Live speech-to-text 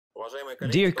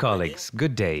Dear colleagues,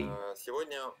 good day.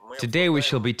 Today we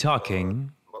shall be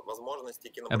talking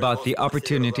about the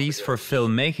opportunities for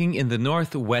filmmaking in the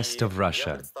northwest of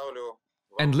Russia.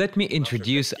 And let me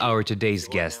introduce our today's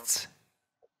guests.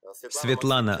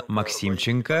 Svetlana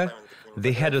Maksimchenko,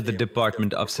 the head of the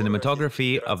Department of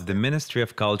Cinematography of the Ministry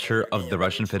of Culture of the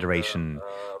Russian Federation.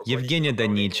 Evgenia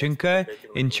Danilchenko,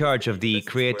 in charge of the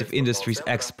creative industries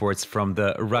exports from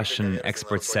the Russian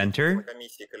Export Center.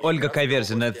 Olga,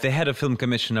 the head of Film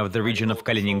Commission of the region of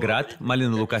Kaliningrad.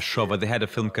 Marina, Lukashova, the head of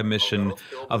Film Commission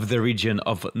of the region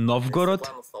of Novgorod.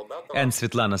 And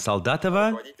Svetlana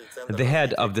Soldatova, the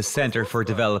head of the Center for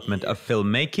Development of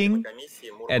Filmmaking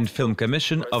and Film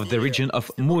Commission of the region of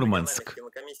Murmansk.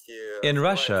 In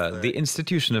Russia, the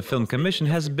institution of Film Commission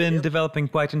has been developing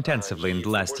quite intensively in the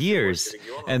last years,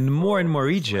 and more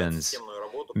regions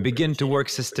begin to work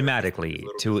systematically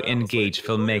to engage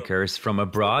filmmakers from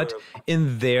abroad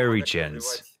in their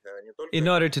regions, in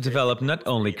order to develop not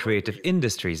only creative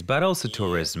industries, but also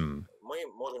tourism.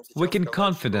 We can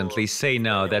confidently say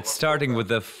now that starting with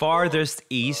the farthest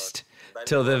east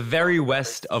till the very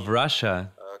west of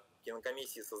Russia,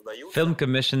 film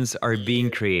commissions are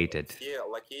being created,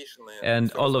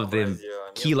 and all of the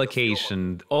key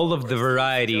locations, all of the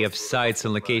variety of sites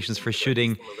and locations for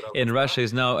shooting in Russia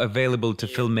is now available to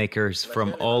filmmakers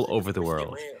from all over the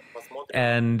world.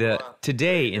 And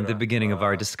today, in the beginning of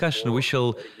our discussion, we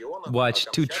shall watch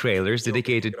two trailers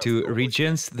dedicated to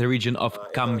regions, the region of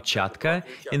Kamchatka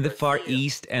in the far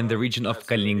east and the region of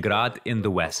Kaliningrad in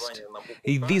the west.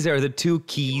 These are the two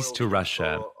keys to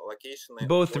Russia.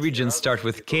 Both regions start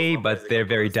with K, but they're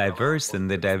very diverse,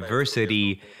 and the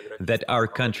diversity that our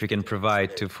country can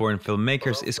provide to foreign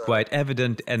filmmakers is quite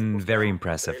evident and very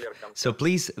impressive. So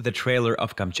please, the trailer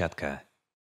of Kamchatka.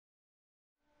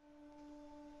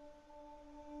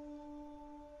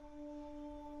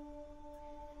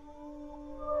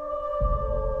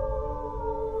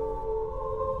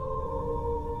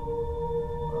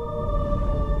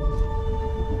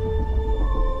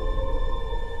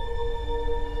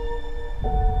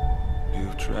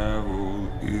 Travel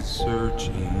is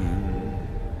searching,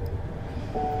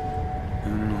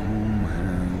 and home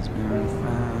has been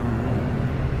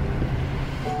found.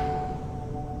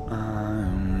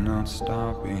 I'm not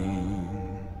stopping.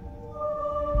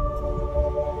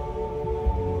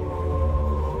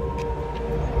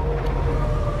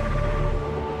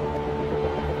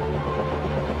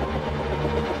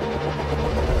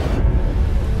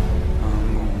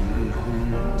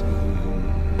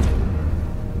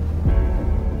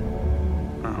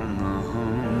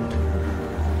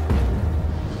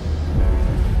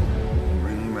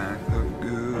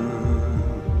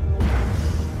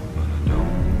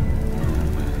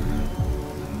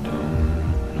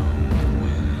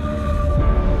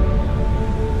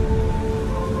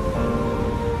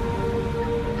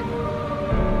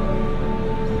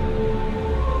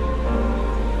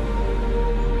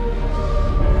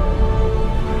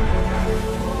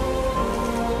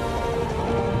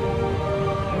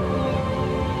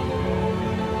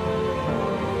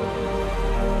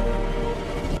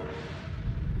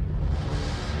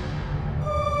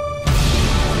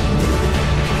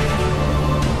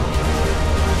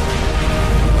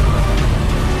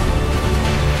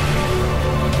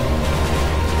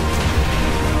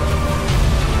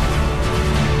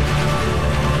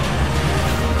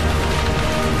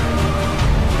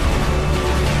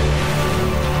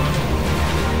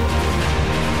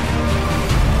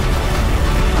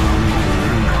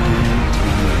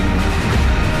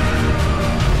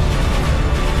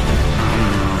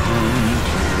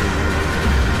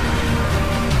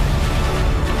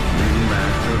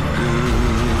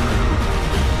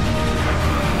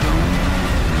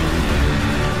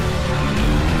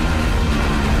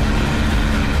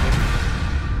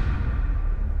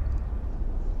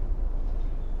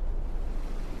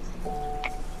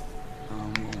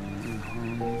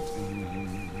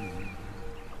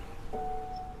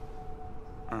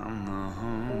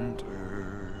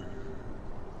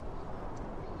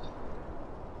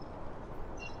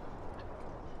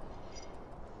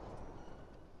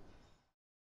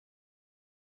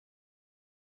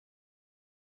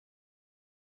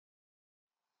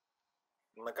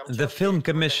 The Film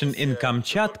Commission in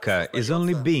Kamchatka is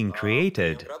only being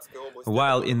created,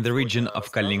 while in the region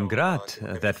of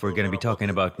Kaliningrad, that we're going to be talking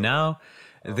about now,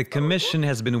 the Commission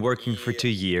has been working for 2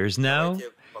 years now,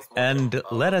 and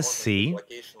let us see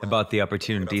about the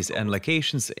opportunities and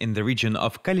locations in the region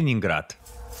of Kaliningrad.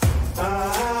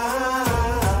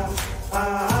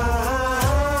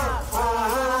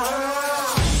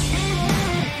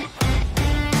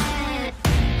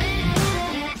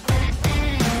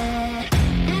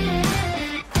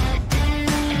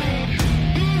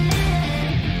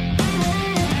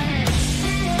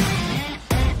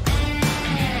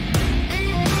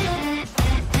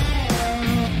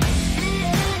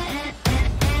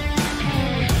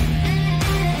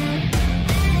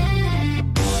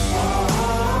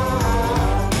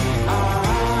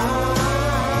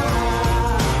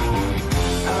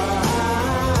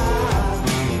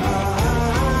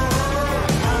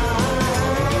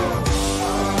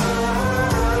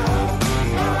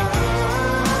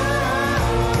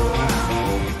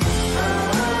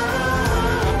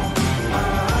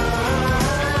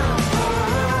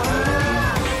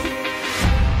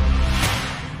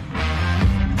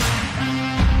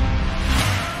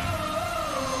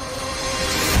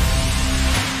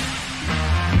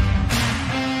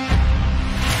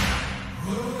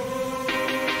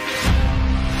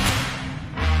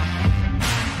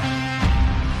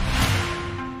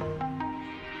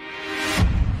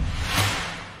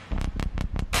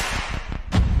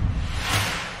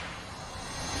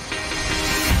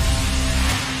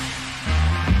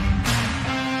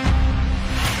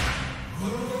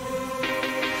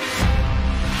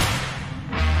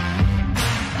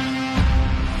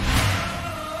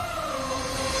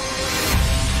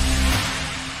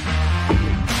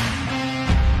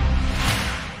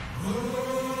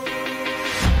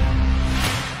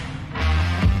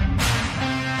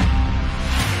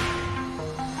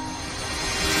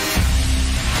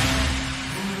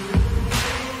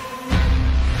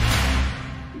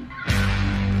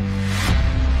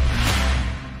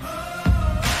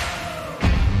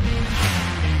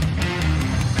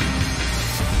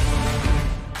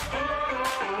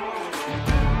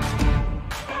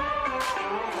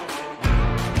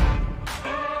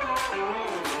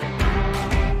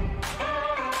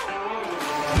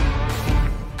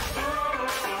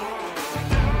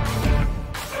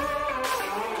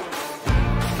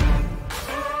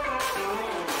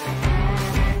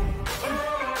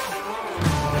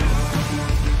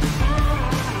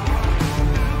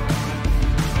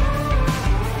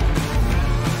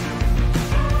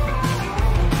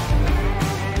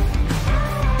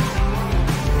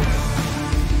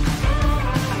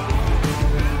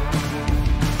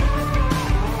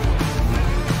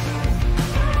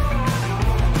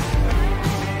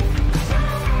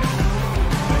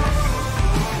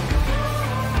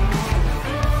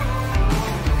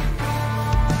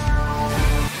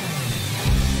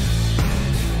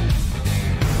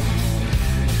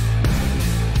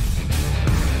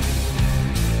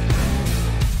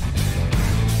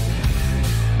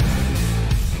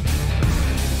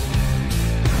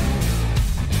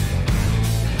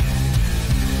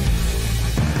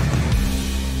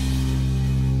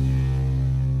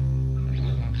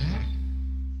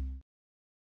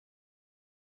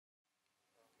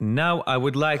 Now I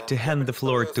would like to hand the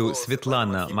floor to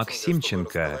Svetlana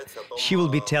Maksimchenko. She will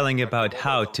be telling about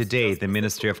how today the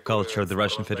Ministry of Culture of the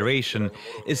Russian Federation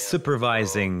is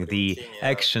supervising the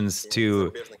actions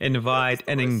to invite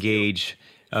and engage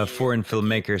foreign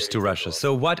filmmakers to Russia.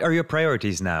 So what are your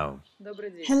priorities now?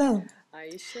 Hello.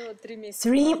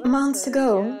 3 months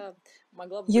ago,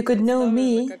 you could know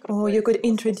me, or you could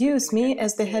introduce me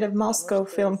as the head of Moscow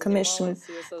Film Commission,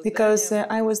 because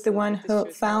I was the one who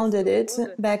founded it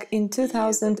back in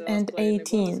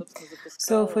 2018.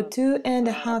 So for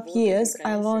 2.5 years,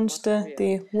 I launched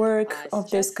the work of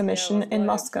this commission in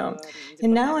Moscow.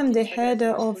 And now I'm the head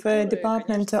of the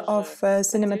Department of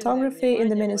Cinematography in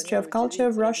the Ministry of Culture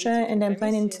of Russia, and I'm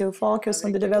planning to focus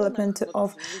on the development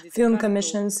of film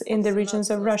commissions in the regions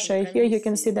of Russia. Here you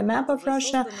can see the map of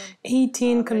Russia.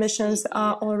 18 commissions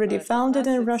are already founded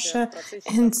in Russia,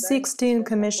 and 16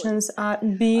 commissions are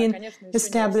being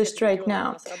established right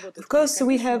now. Of course,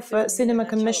 we have cinema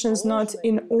commissions not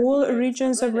in all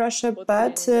regions of Russia,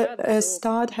 but a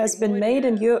start has been made,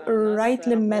 and you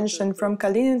rightly mentioned from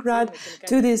Kaliningrad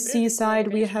to the seaside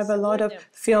we have a lot of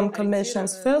film commissions.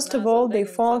 First of all, they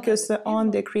focus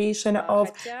on the creation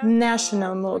of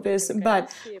national movies, but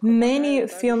many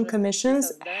film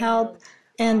commissions help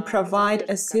and provide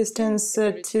assistance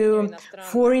to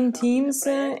foreign teams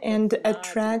and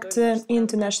attract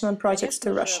international projects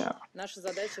to Russia.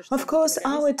 Of course,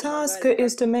 our task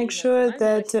is to make sure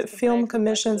that film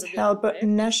commissions help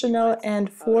national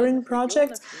and foreign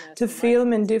projects to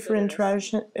film in different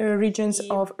regions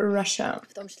of Russia.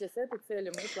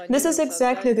 This is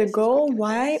exactly the goal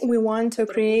why we want to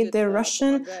create the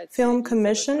Russian Film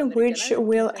Commission, which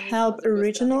will help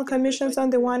regional commissions on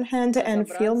the one hand and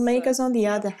filmmakers on the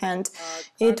other hand.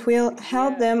 It will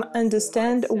help them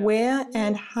understand where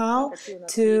and how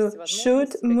to shoot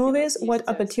movies, what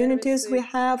opportunities we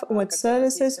have, what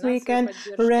services we can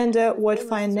render, what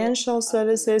financial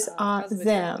services are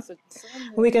there.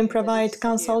 We can provide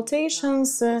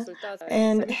consultations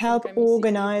and help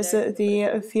organize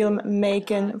the film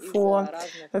making for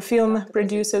film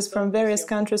producers from various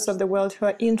countries of the world who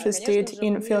are interested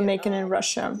in filmmaking in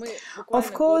Russia.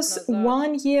 Of course,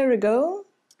 1 year ago,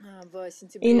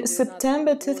 in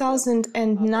September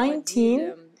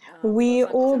 2019, we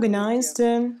organized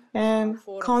a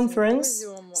conference,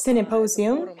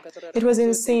 symposium. It was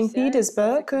in St.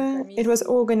 Petersburg. It was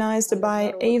organized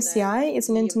by AFCI, it's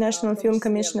an International Film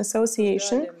Commission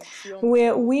Association,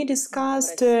 where we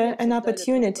discussed an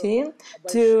opportunity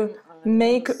to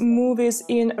make movies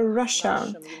in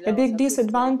Russia. A big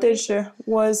disadvantage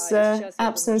was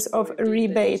absence of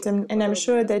rebate, and I'm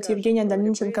sure that Evgenia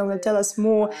Danilchenko will tell us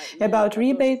more about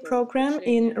rebate program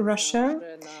in Russia.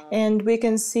 And we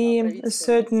can see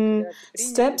certain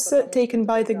steps taken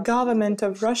by the government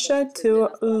of Russia to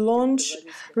launch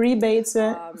rebates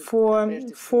for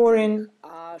foreign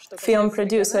film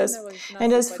producers.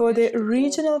 And as for the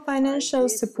regional financial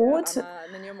support,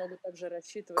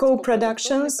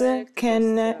 co-productions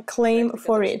can claim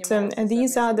for it. And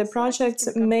these are the projects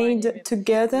made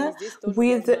together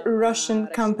with Russian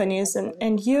companies,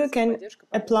 and you can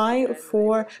apply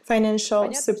for financial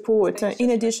support in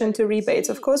addition to rebates.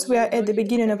 Of course, we are at the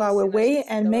beginning of our way,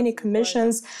 and many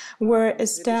commissions were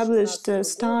established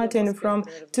starting from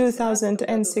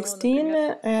 2016.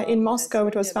 In Moscow,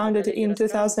 it was founded in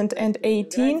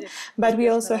 2018, but we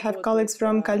also have colleagues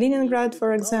from Kaliningrad,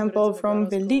 for example, from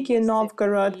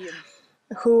Novgorod,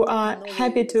 who are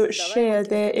happy to share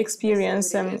their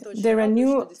experience. There are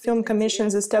new film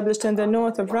commissions established in the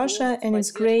north of Russia, and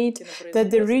it's great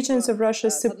that the regions of Russia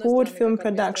support film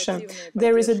production.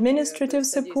 There is administrative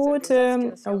support.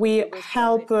 We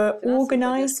help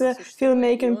organize the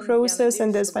filmmaking process,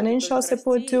 and there's financial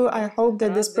support too. I hope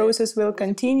that this process will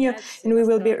continue, and we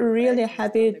will be really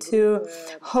happy to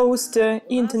host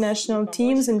international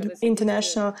teams and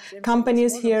international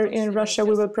companies here in Russia.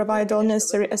 We will provide all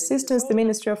necessary assistance. The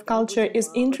Ministry of Culture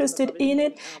is interested in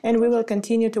it, and we will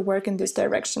continue to work in this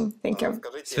direction. Thank you.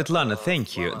 Svetlana,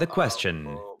 thank you. The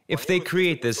question: if they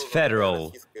create this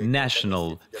federal,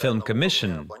 national film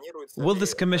commission, will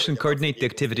this commission coordinate the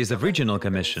activities of regional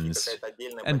commissions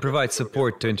and provide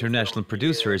support to international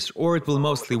producers, or it will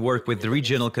mostly work with the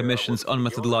regional commissions on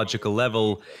methodological level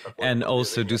and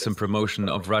also do some promotion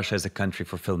of Russia as a country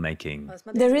for filmmaking?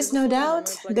 There is no doubt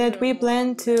that we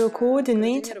plan to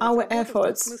coordinate our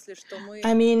efforts.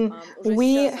 I mean,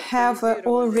 we have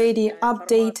already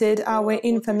updated our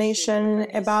information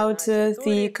about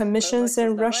the commissions in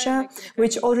Russia,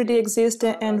 which already exist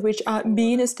and which are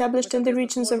being established in the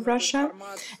regions of Russia. Russia.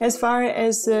 As far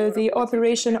as the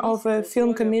operation of a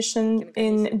film commission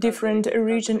in different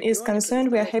regions is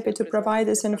concerned, we are happy to provide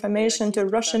this information to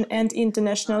Russian and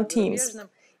international teams.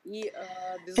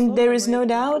 And there is no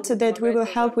doubt that we will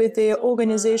help with the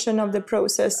organization of the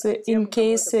process in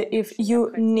case if you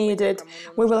need it.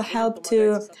 We will help to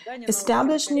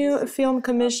establish new film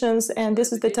commissions, and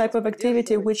this is the type of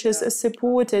activity which is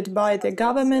supported by the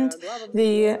government.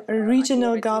 The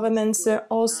regional governments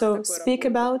also speak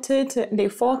about it, they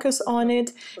focus on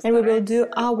it, and we will do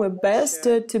our best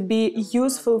to be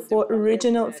useful for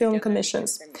regional film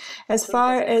commissions. As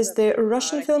far as the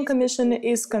Russian Film Commission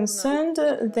is concerned,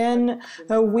 then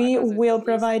we will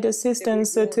provide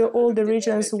assistance to all the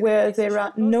regions where there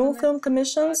are no film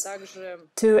commissions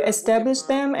to establish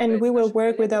them, and we will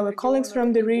work with our colleagues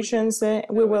from the regions.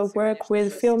 We will work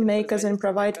with filmmakers and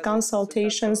provide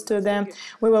consultations to them.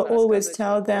 We will always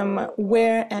tell them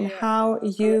where and how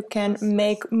you can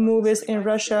make movies in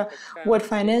Russia, what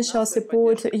financial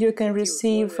support you can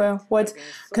receive, what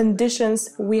conditions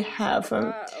we have.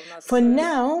 For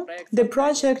now, the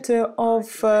project of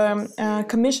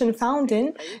commission founding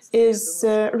is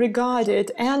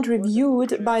regarded and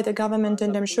reviewed by the government,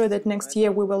 and I'm sure that next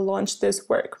year we will launch this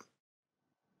work.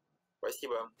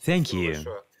 Thank you.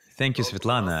 Thank you,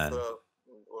 Svetlana.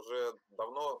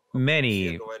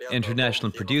 Many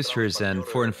international producers and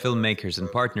foreign filmmakers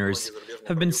and partners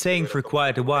have been saying for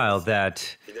quite a while that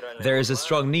there is a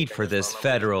strong need for this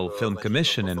federal film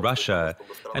commission in Russia,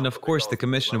 and of course the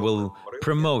commission will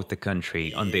promote the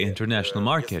country on the international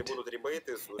market.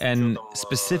 And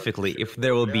specifically, if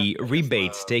there will be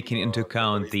rebates taking into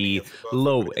account the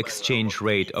low exchange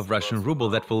rate of Russian ruble,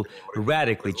 that will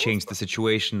radically change the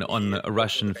situation on the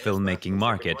Russian filmmaking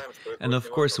market. And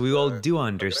of course, we all do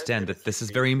understand that this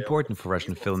is very important for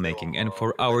Russian filmmaking and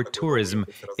for our tourism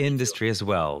industry as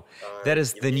well. That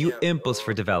is the new impulse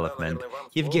for development.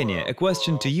 Evgenia, a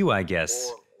question to you, I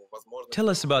guess. Tell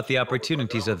us about the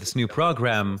opportunities of this new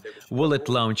program. Will it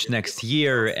launch next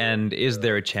year, and is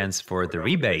there a chance for the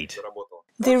rebate?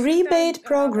 The rebate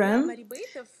program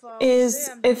is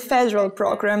a federal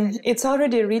program. It's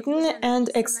already written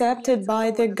and accepted by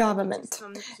the government.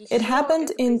 It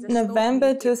happened in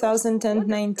November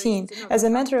 2019. As a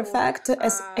matter of fact,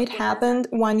 as it happened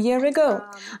 1 year ago.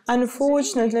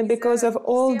 Unfortunately, because of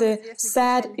all the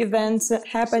sad events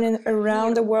happening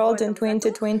around the world in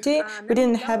 2020, we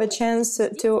didn't have a chance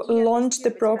to launch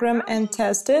the program and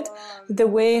test it the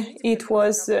way it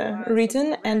was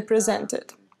written and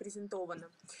presented.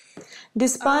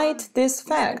 Despite this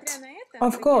fact,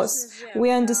 of course,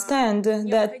 we understand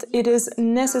that it is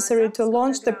necessary to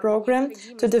launch the program,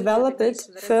 to develop it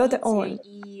further on.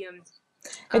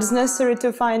 It is necessary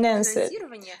to finance it.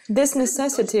 This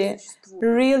necessity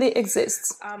really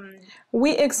exists.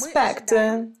 We expect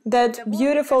that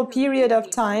beautiful period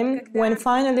of time when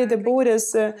finally the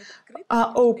borders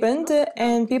are opened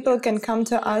and people can come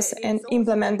to us and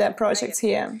implement their projects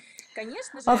here.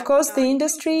 Of course, the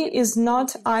industry is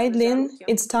not idling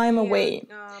its time away.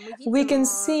 We can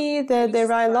see that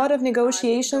there are a lot of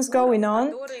negotiations going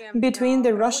on between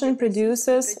the Russian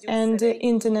producers and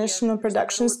international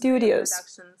production studios.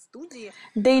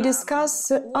 They discuss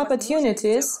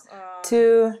opportunities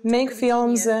to make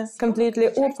films completely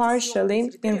or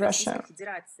partially in Russia.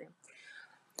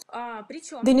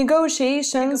 The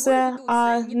negotiations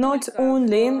are not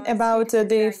only about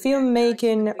the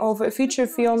filmmaking of feature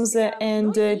films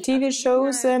and TV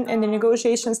shows, and the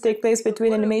negotiations take place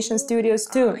between animation studios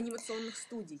too.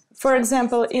 For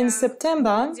example, in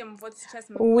September,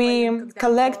 we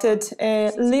collected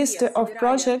a list of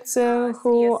projects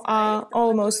who are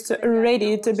almost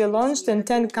ready to be launched, and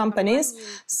 10 companies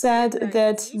said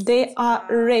that they are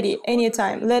ready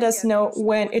anytime. Let us know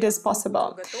when it is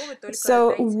possible.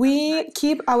 So we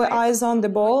keep our eyes on the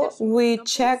ball, we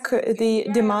check the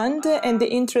demand and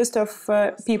the interest of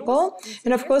people,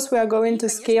 and of course we are going to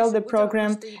scale the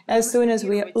program as soon as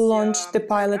we launch the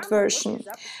pilot version.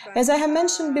 As I have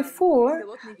mentioned before,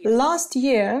 last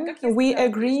year we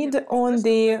agreed on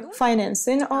the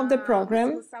financing of the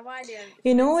program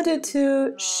in order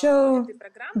to show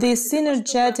the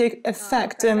synergetic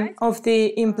effect of the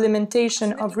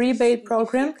implementation of rebate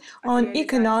program on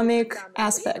economic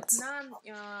aspects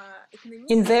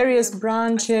in various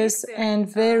branches and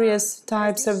various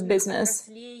types of business.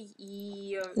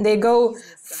 They go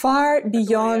far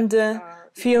beyond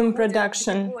film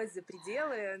production.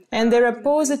 And there are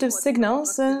positive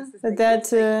signals that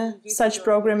such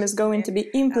program is going to be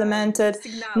implemented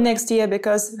next year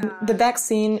because the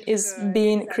vaccine is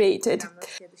being created.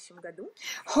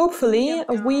 Hopefully,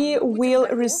 we will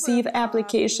receive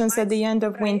applications at the end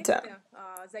of winter.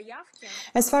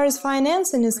 As far as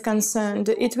financing is concerned,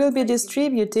 it will be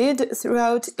distributed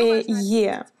throughout a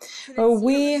year.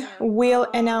 We will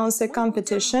announce a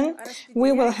competition.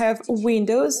 We will have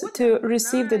windows to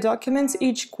receive the documents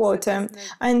each quarter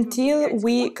until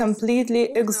we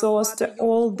completely exhaust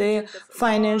all the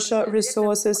financial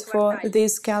resources for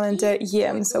this calendar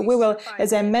year. So we will,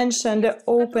 as I mentioned,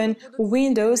 open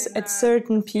windows at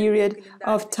certain period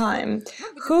of time.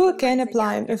 Who can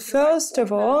apply? First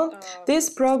of all, this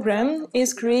program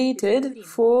is created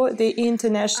for the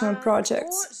international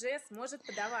projects.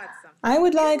 I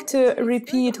would like to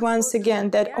repeat once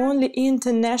again that only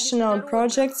international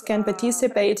projects can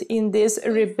participate in this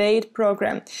rebate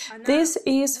program. This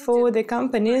is for the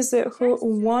companies who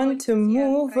want to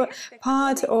move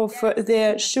part of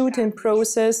their shooting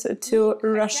process to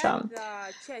Russia.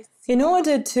 In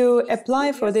order to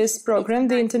apply for this program,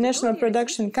 the international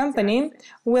production company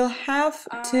will have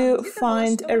to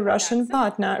find a Russian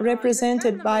partner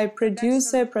represented by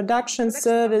producer, production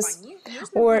service,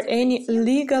 or any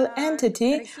legal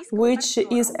entity which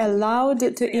is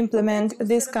allowed to implement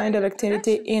this kind of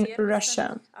activity in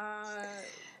Russia.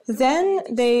 Then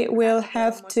they will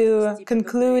have to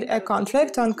conclude a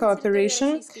contract on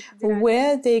cooperation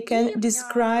where they can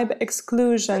describe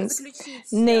exclusions,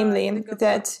 namely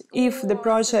that if the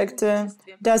project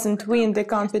doesn't win the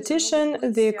competition,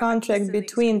 the contract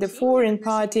between the foreign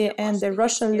party and the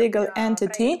Russian legal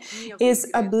entity is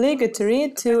obligatory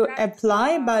to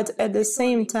apply, but at the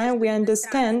same time we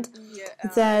understand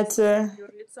that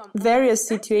various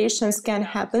situations can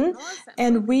happen,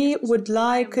 and we would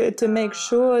like to make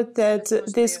sure that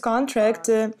this contract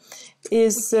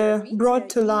is brought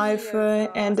to life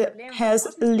and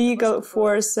has legal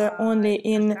force only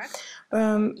in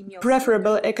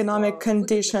preferable economic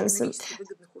conditions.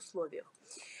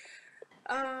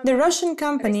 The Russian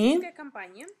company,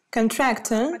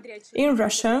 contractor in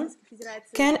Russia,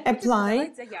 can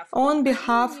apply on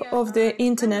behalf of the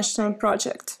international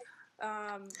project.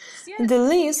 The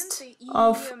list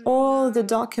of all the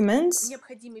documents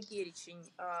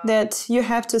that you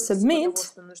have to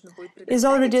submit is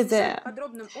already there.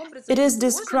 It is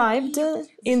described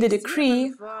in the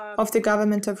decree of the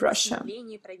government of Russia.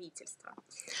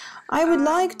 I would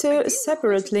like to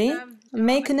separately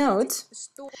make a note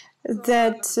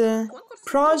that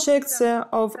projects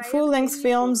of full-length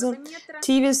films,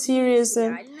 TV series,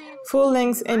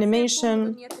 full-length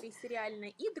animation,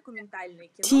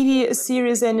 TV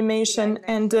series animation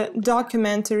and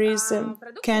documentaries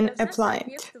can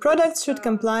apply. Products should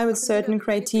comply with certain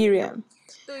criteria.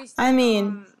 I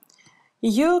mean,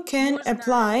 you can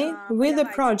apply with the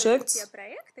projects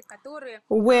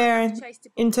where,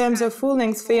 in terms of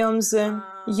full-length films,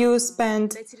 you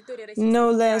spend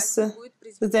no less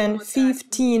than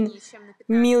 15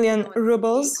 million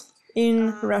rubles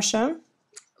in Russia.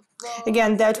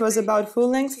 Again, that was about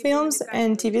full-length films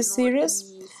and TV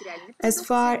series. As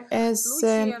far as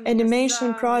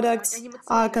animation products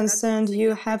are concerned,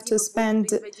 you have to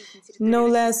spend no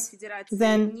less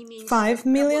than 5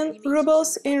 million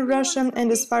rubles in Russia.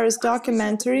 And as far as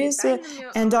documentaries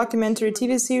and documentary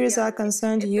TV series are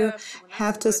concerned, you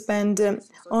have to spend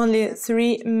only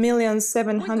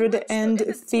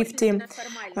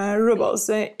 3,750,000 rubles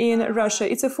in Russia.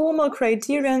 It's a formal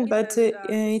criterion, but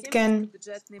it can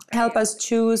help us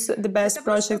choose the best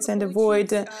projects and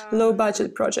avoid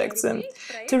low-budget projects.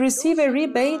 To receive a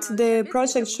rebate, the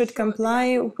project should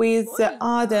comply with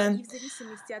other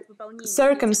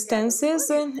circumstances,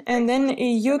 and then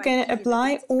you can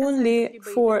apply only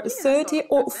for 30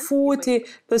 or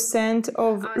 40%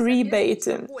 of rebate.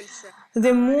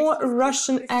 The more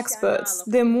Russian experts,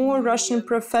 the more Russian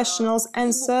professionals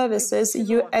and services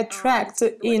you attract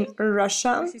in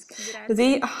Russia,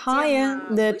 the higher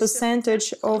the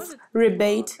percentage of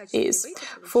rebate is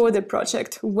for the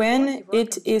project when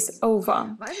it is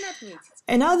over.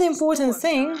 Another important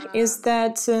thing is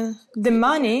that the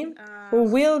money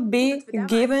will be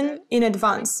given in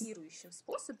advance.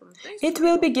 It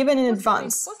will be given in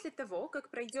advance.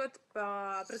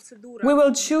 We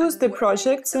will choose the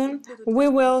projects, we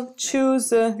will choose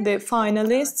the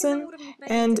finalists,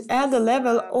 and at the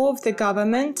level of the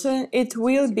government it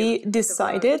will be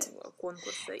decided.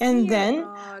 And then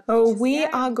we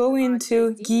are going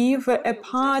to give a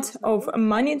part of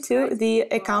money to the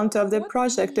account of the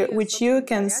project, which you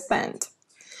can spend.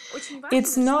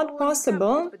 It's not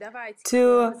possible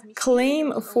to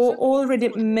claim for already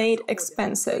made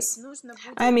expenses.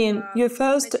 I mean, you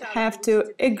first have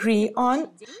to agree on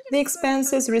the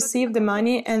expenses, receive the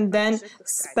money, and then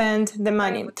spend the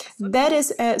money. That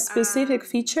is a specific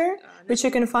feature which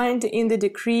you can find in the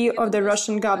decree of the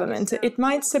Russian government. It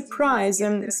might surprise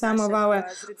some of our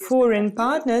foreign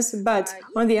partners, but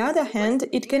on the other hand,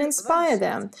 it can inspire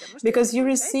them, because you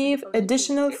receive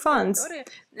additional funds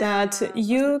that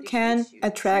you can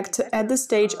attract at the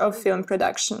stage of film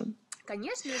production.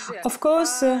 Of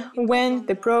course, when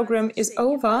the program is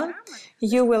over,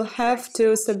 you will have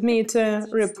to submit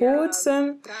reports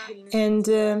and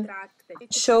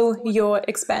show your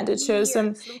expenditures.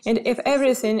 And if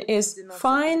everything is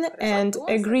fine and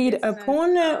agreed upon,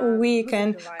 we can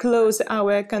close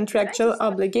our contractual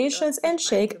obligations and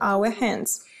shake our hands.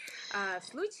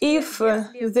 If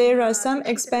there are some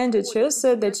expenditures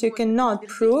that you cannot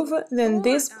prove, then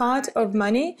this part of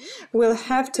money will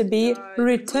have to be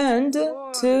returned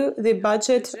to the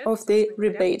budget of the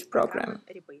rebate program.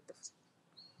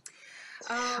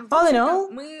 All in all,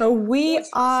 we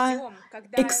are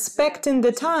expecting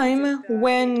the time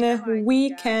when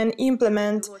we can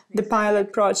implement the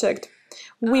pilot project.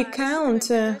 We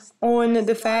count on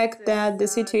the fact that the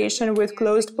situation with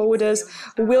closed borders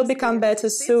will become better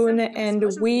soon and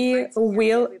we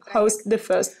will host the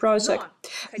first project.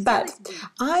 But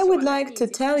I would like to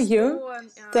tell you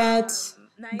that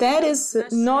that is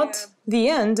not the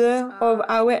end of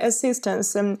our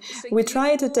assistance. We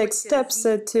try to take steps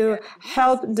to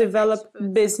help develop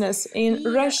business in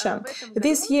Russia.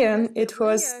 This year it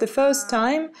was the first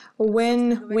time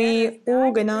when we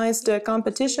organized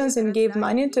competitions and gave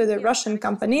money to the Russian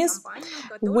companies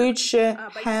which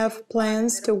have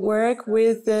plans to work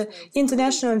with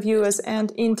international viewers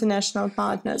and international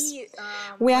partners.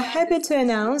 We are happy to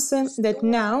announce that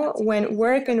now, when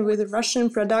working with Russian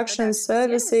production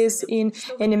services in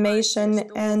animation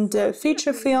and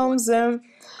feature films,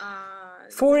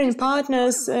 foreign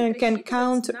partners can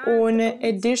count on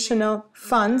additional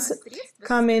funds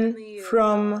coming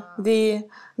from the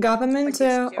government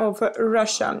of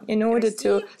Russia in order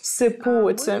to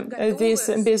support this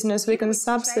business. We can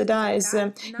subsidize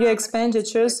your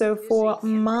expenditures for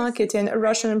marketing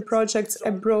Russian projects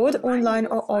abroad, online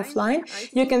or offline.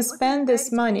 You can spend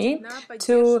this money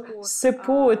to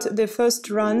support the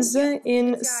first runs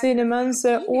in cinemas,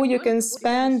 or you can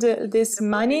spend this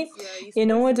money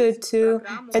in order to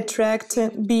attract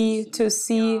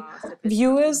B2C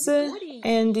viewers,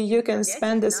 and you can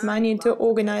spend this money to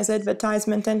organize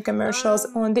advertisement and commercials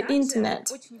on the internet.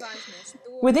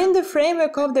 Within the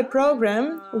framework of the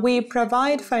program, we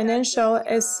provide financial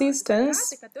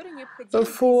assistance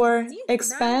for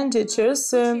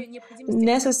expenditures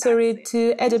necessary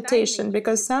to adaptation,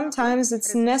 because sometimes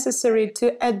it's necessary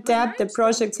to adapt the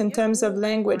projects in terms of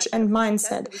language and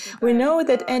mindset. We know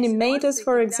that animators,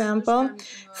 for example,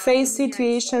 face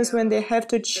situations when they have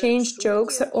to change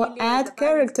jokes or add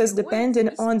characters depending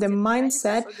on the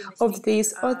mindset of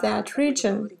this or that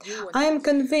region. I am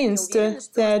convinced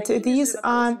that these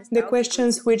are the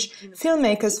questions which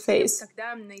filmmakers face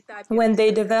when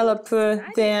they develop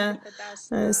their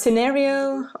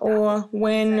scenario or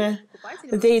when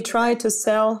they try to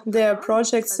sell their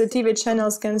projects. The TV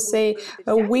channels can say,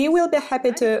 we will be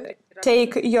happy to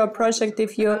take your project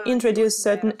if you introduce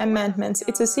certain amendments.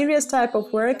 It's a serious type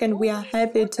of work and we are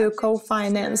happy to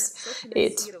co-finance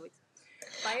it.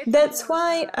 That's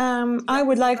why I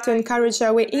would like to encourage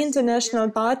our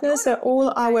international partners,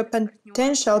 all our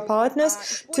potential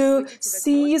partners, to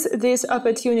seize this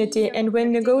opportunity. And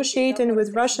when negotiating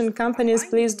with Russian companies,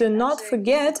 please do not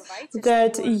forget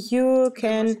that you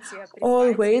can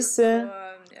always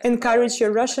encourage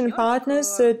your Russian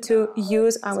partners to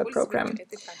use our program.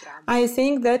 I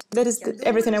think that is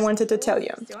everything I wanted to tell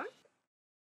you.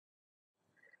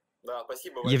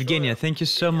 Evgenia, thank you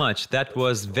so much. That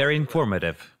was very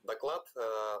informative.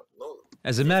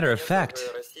 As a matter of fact,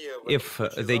 if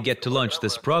they get to launch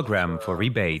this program for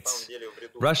rebates,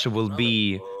 Russia will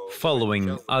be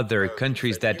following other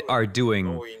countries that are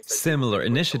doing similar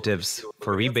initiatives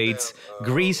for rebates.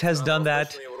 Greece has done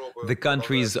that. The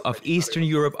countries of Eastern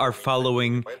Europe are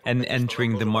following and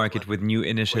entering the market with new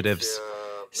initiatives.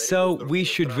 So we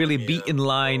should really be in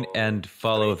line and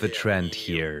follow the trend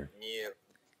here.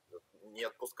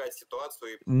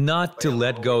 Not to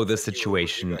let go of the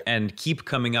situation and keep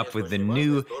coming up with the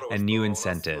new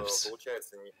incentives.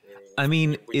 I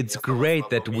mean, it's great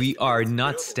that we are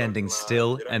not standing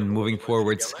still and moving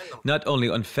forwards, not only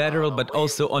on federal, but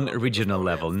also on regional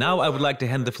level. Now I would like to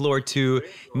hand the floor to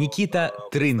Nikita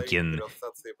Trynkin.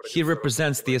 He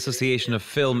represents the Association of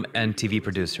Film and TV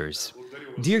Producers.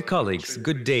 Dear colleagues,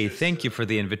 good day. Thank you for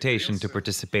the invitation to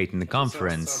participate in the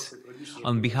conference.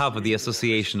 On behalf of the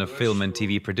Association of Film and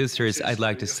TV Producers, I'd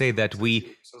like to say that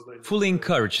we fully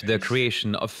encourage the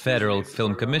creation of Federal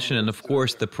Film Commission and, of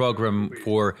course, the program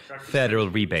for federal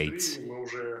rebates.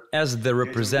 As the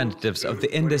representatives of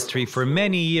the industry, for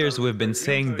many years we've been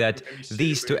saying that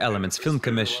these two elements, film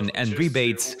commission and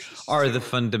rebates, are the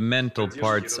fundamental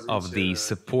parts of the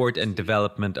support and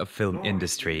development of film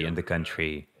industry in the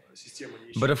country.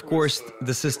 But of course,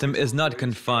 the system is not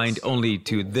confined only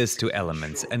to these two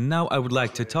elements, and now I would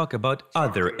like to talk about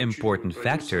other important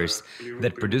factors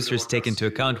that producers take into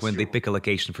account when they pick a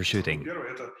location for shooting.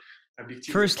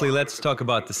 Firstly, let's talk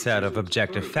about the set of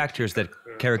objective factors that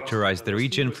characterize the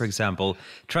region, for example,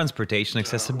 transportation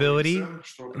accessibility,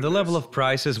 the level of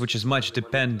prices, which is much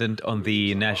dependent on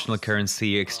the national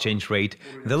currency exchange rate,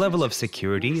 the level of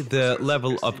security, the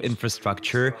level of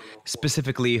infrastructure,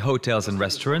 specifically hotels and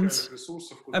restaurants,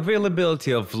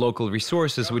 availability of local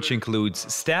resources, which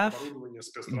includes staff,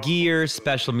 gear,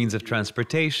 special means of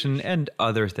transportation, and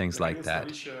other things like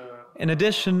that. In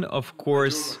addition, of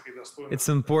course, it's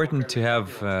important to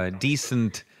have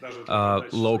decent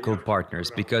local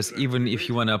partners, because even if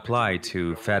you want to apply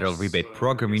to federal rebate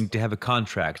program, you need to have a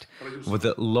contract with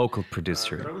a local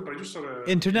producer.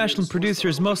 International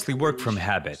producers mostly work from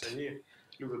habit.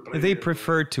 They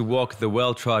prefer to walk the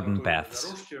well-trodden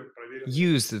paths,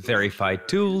 use verified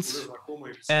tools,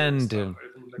 and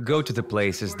go to the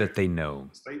places that they know.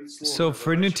 So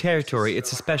for a new territory,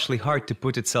 it's especially hard to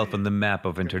put itself on the map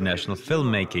of international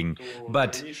filmmaking,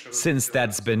 but since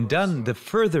that's been done, the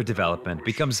further development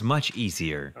becomes much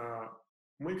easier.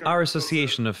 Our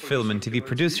Association of Film and TV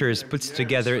Producers puts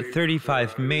together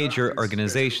 35 major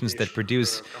organizations that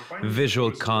produce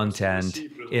visual content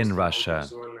in Russia.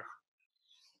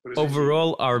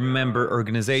 Overall, our member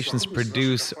organizations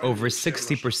produce over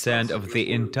 60% of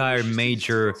the entire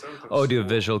major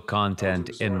audiovisual content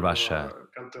in Russia.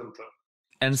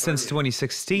 And since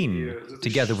 2016,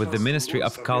 together with the Ministry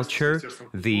of Culture,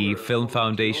 the Film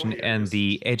Foundation, and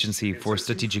the Agency for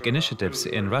Strategic Initiatives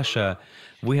in Russia,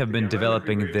 we have been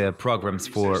developing the programs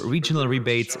for regional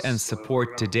rebates and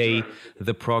support today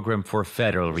the program for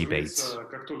federal rebates.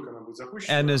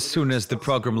 And as soon as the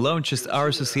program launches, our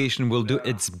association will do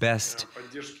its best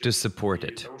to support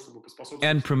it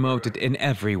and promote it in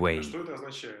every way.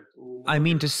 I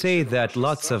mean to say that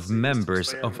lots of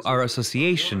members of our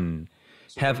association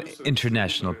have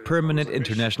permanent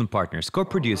international partners,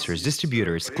 co-producers,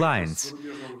 distributors, clients.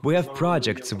 We have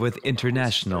projects with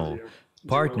international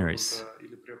partners.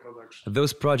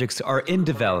 Those projects are in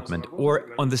development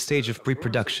or on the stage of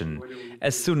pre-production.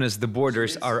 As soon as the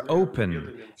borders are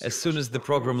open, as soon as the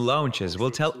program launches,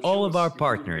 we'll tell all of our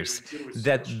partners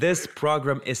that this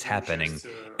program is happening,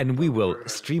 and we will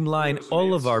streamline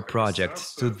all of our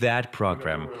projects to that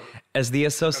program. As the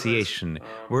association,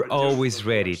 we're always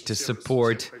ready to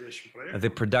support the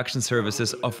production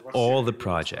services of all the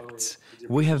projects.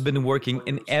 We have been working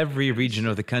in every region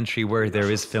of the country where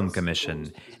there is film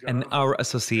commission, and our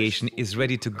association is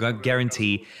ready to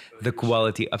guarantee the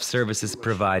quality of services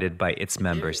provided by its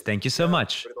members. Thank you so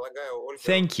much.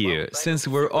 Thank you. Since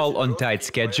we're all on tight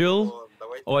schedule,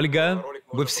 Olga,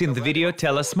 we've seen the video.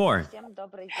 Tell us more.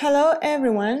 Hello,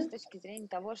 everyone.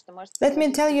 Let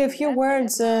me tell you a few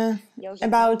words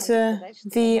about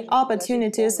the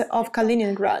opportunities of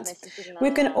Kaliningrad.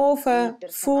 We can offer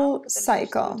full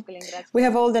cycle. We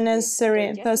have all the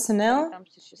necessary personnel,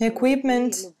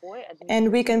 equipment,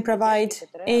 and we can provide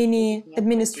any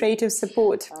administrative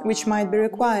support which might be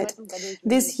required.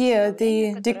 This year,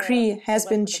 the decree has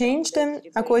been changed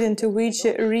according to which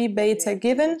rebates are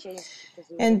given.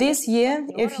 And this year,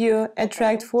 if you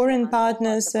attract foreign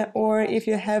partners or if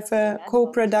you have a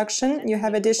co-production, you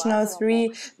have additional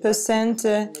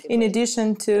 3% in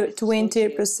addition to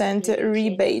 20%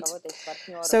 rebate.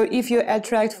 So if you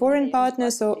attract foreign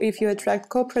partners or if you attract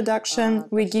co-production,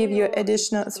 we give you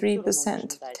additional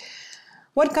 3%.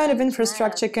 What kind of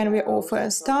infrastructure can we offer?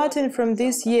 Starting from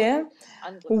this year,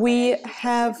 we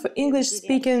have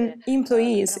English-speaking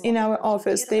employees in our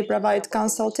office. They provide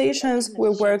consultations. We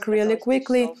work really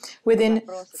quickly. Within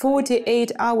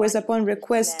 48 hours upon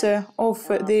request of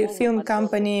the film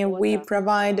company, we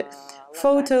provide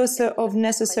photos of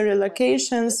necessary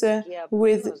locations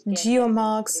with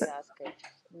geomarks.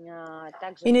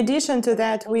 In addition to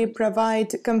that, we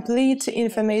provide complete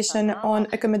information on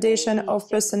accommodation of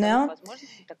personnel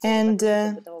and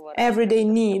everyday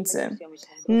needs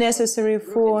necessary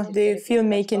for the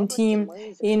filmmaking team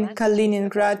in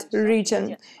Kaliningrad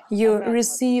region. You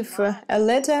receive a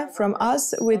letter from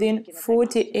us within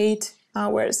 48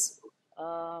 hours.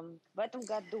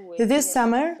 This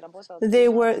summer,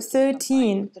 there were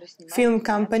 13 film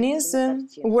companies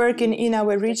working in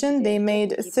our region. They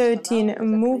made 13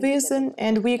 movies,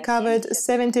 and we covered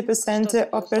 70%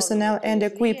 of personnel and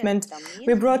equipment.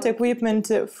 We brought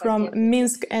equipment from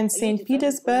Minsk and St.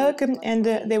 Petersburg, and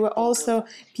there were also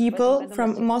people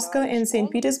from Moscow and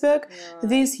St. Petersburg.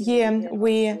 This year,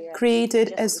 we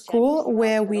created a school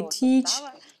where we teach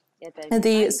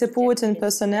the supporting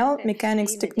personnel,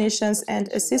 mechanics, technicians and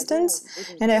assistants,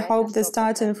 and I hope that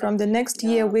starting from the next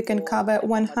year we can cover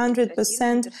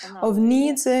 100% of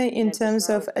needs in terms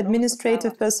of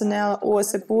administrative personnel or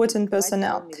supporting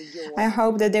personnel. I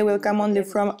hope that they will come only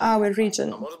from our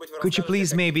region. Could you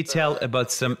please maybe tell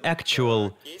about some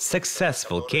actual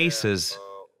successful cases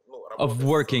of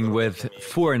working with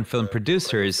foreign film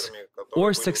producers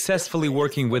or successfully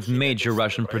working with major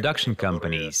Russian production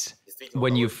companies,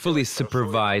 when you fully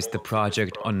supervise the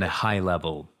project on a high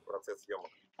level?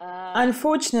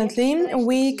 Unfortunately,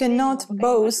 we cannot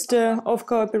boast of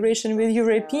cooperation with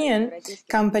European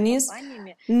companies.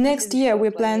 Next year, we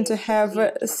plan to have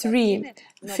 3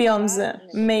 films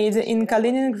made in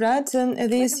Kaliningrad.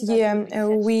 This year,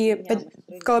 we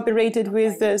cooperated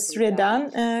with the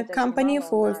Sreda company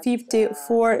for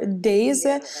 54 days.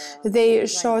 They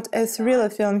shot a thriller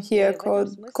film here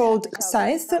called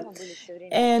Scythe,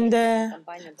 and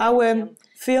our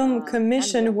film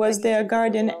commission was their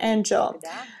guardian angel.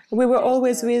 We were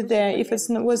always with them if it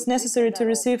was necessary to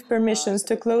receive permissions,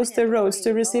 to close the roads,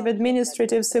 to receive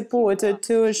administrative support,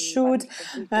 to shoot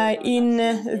in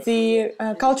the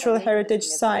cultural heritage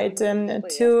site,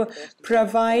 to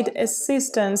provide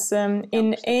assistance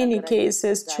in any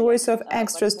cases, choice of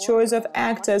extras, choice of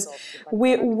actors.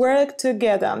 We worked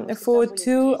together for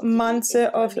 2 months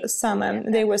of summer.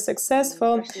 They were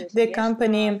successful. The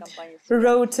company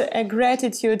wrote a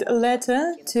gratitude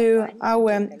letter to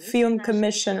our film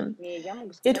commission.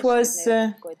 It was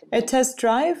a test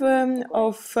drive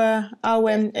of our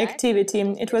activity.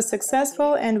 It was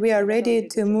successful, and we are ready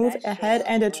to move ahead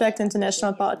and attract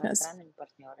international partners.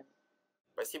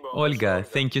 Olga,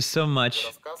 thank you so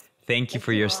much. Thank you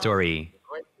for your story.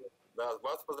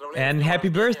 And happy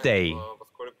birthday!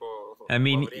 I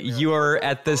mean, you are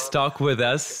at this talk with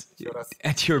us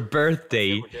at your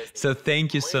birthday, so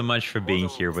thank you so much for being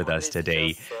here with us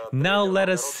today. Now let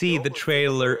us see the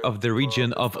trailer of the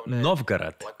region of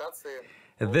Novgorod.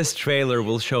 This trailer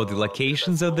will show the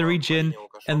locations of the region,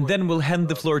 and then we'll hand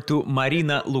the floor to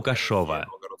Marina Lukashova,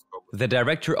 the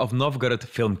director of Novgorod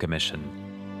Film Commission.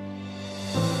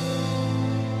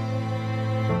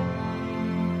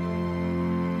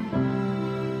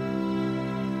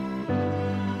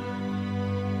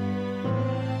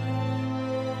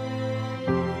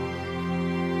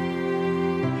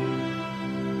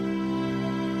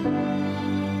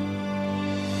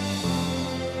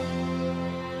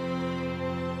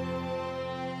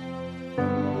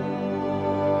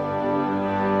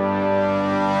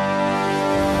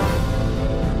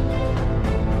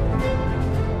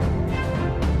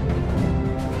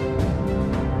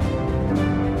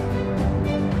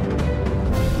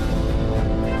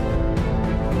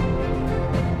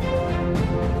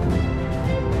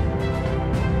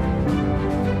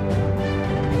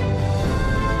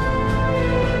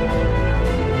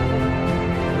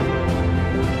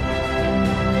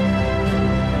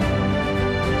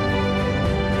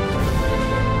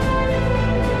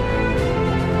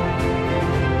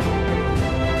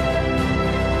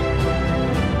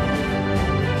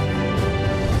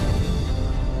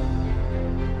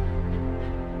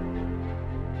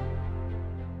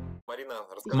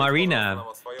 Marina,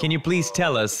 can you please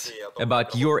tell us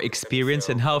about your experience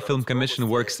and how Film Commission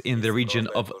works in the region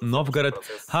of Novgorod?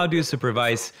 How do you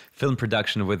supervise film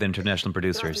production with international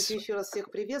producers?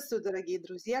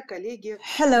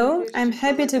 Hello, I'm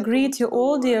happy to greet you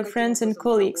all, dear friends and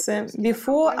colleagues.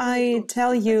 Before I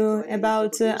tell you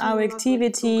about our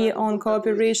activity on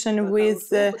cooperation with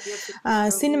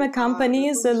cinema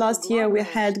companies, last year we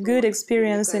had good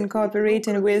experience in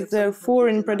cooperating with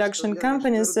foreign production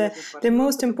companies. The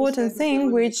most important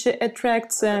thing which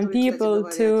attracts people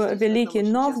to Veliki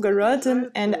Novgorod,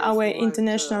 and our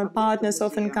international partners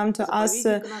often come to us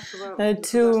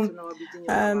to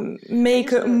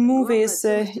make movies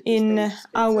in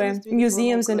our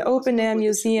museums and open-air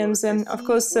museums. Of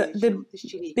course, the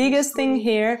biggest thing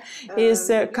here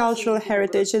is cultural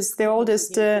heritage. It's the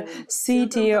oldest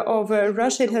city of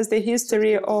Russia. It has the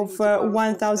history of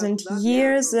 1,000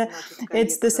 years.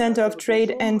 It's the center of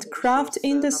trade and craft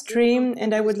industry,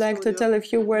 and I would like to tell a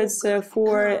few words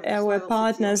for our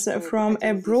partners from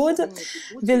abroad.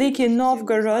 Veliki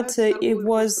Novgorod, it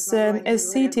was a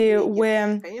city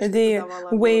where the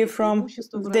way from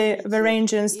the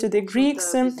Varangians to the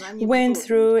Greeks went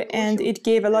through, and it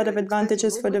gave a lot of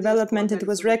advantages for development. It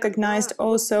was recognized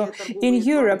also in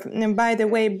Europe. And by the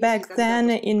way, back then,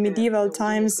 in medieval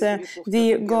times, the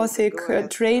Gothic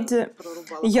trade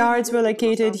yards were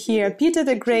located here. Peter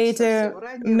the Great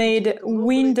made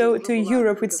window to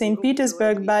Europe with St.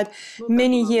 Petersburg, but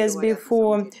many years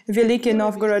before, Veliki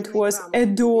Novgorod was a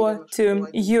door to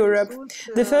Europe.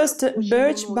 The first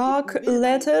birch bark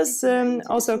letters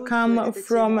also come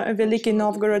from Veliki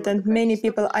Novgorod, and many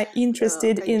people are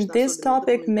interested in this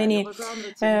topic. Many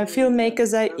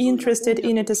filmmakers are interested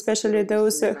in it, especially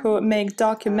those who make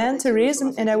documentaries.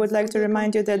 And I would like to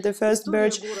remind you that the first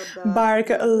birch bark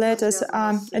letters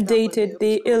are dated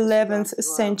the 11th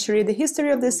century. The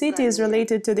history of the city is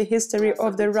related to the history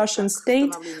of the Russian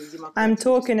state. I'm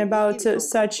talking about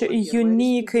such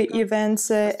unique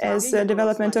events as the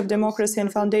development of democracy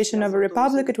and foundation of a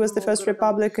republic. It was the first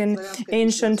republic in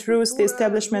ancient Rus, the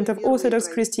establishment of Orthodox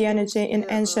Christianity in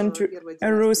ancient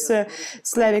Rus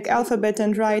Slavic alphabet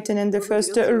and writing, and the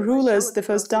first rulers, the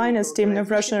first dynasty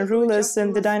of Russian rulers,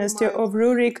 and the dynasty of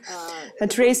Rurik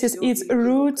traces its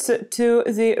roots to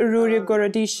the Rurik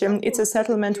Gorodiche. It's a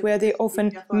settlement where they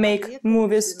often make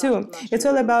movies too. It's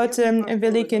all about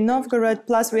Veliki Novgorod,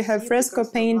 plus we have fresco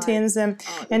paintings.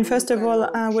 And first of all,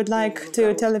 I would like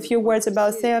to tell a few words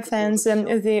about Theophanes,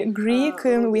 the Greek.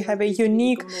 We have a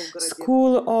unique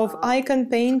school of icon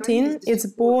painting. It's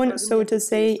born, so to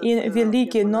say, in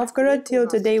Veliki Novgorod. Till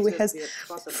today we have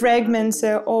fragments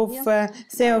of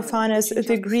Theophanes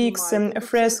the Greek's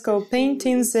fresco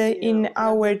paintings in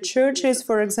our churches.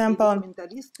 For example,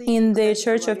 in the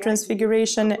Church of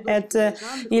Transfiguration at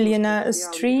Ilyina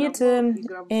Street,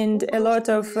 and a lot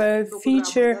of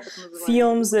feature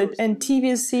films and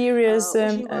TV series,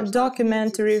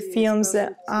 documentary films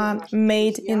are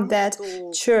made in that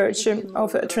Church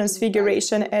of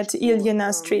Transfiguration at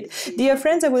Ilyina Street. Dear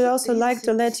friends, I would also like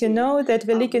to let you know that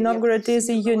Veliki Novgorod is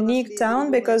a unique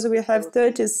town because we have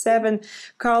 37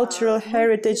 cultural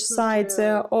heritage sites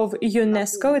of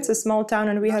UNESCO. It's a small town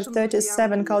and we have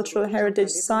 37 cultural heritage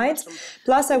sites.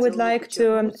 Plus, I would like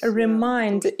to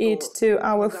remind it to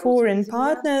our foreign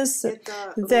partners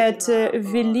that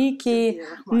Veliki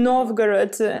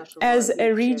Novgorod as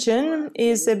a region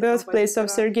is the birthplace of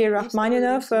Sergei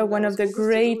Rachmaninoff, one of the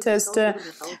greatest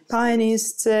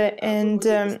pianists and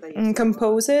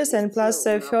composers, and plus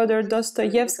Fyodor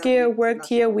Dostoevsky worked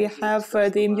here. We have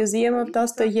the Museum of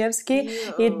Dostoevsky.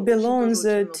 It belongs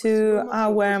to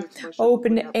our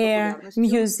open-air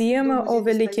museum of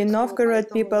Veliki Novgorod.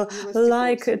 People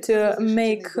like to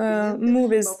make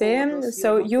movies there,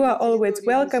 so you are always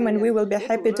welcome, and we will be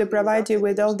happy to provide you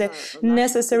with all the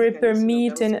necessary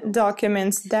permitting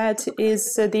documents. That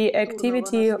is the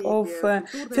activity of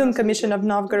Film Commission of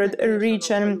Novgorod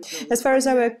region. As far as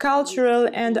our cultural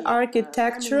and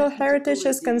architectural heritage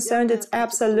is concerned, it's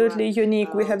absolutely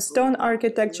unique. We have stone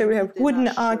architecture, we have wooden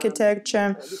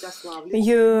architecture.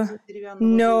 You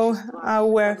know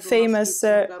our famous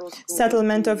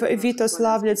settlement of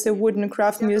Vitoslavlitz, a wooden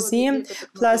craft museum.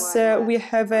 Plus, we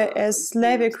have a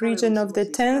Slavic region of the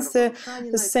 10th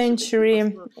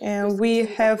century. We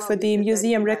have the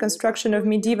museum reconstruction of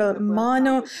medieval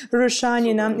Manu,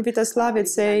 Rushanina.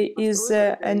 Vitoslavlitz is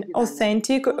an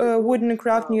authentic wooden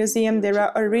craft museum. There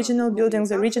are original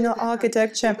buildings, original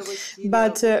architecture,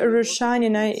 but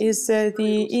Rushanina is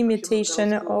the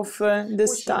imitation of the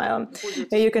style.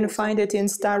 You can find it in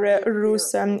Stara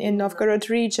Rus in Novgorod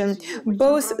region.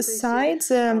 Both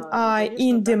sides are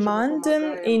in demand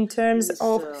in terms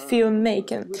of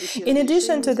filmmaking. In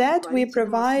addition to that, we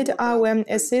provide our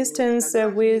assistance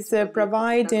with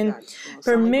providing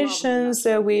permissions.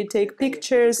 We take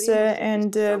pictures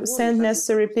and send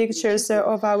necessary pictures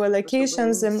of our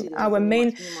locations. Our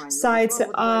main sites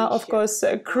are, of course,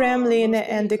 Kremlin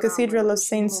and the Cathedral of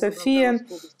Saint Sophia,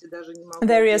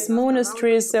 various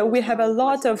monasteries. We have a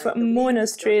lot of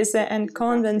monasteries and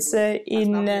convents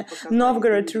in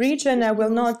Novgorod region. I will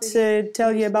not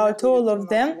tell you about all of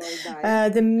them.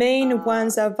 The main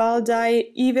ones are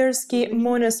Valdai Iversky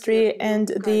Monastery and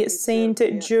the St.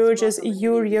 George's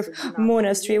Yuryev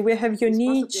Monastery. We have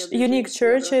unique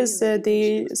churches,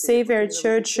 the Savior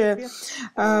Church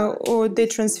or the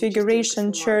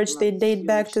Transfiguration Church. They date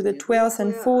back to the 12th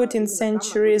and 14th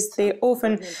centuries. They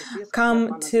often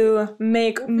come to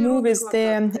make movies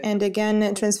there, and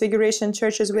again, Transfiguration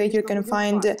churches where you can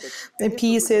find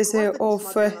pieces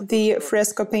of the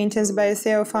fresco paintings by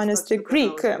Theophanes the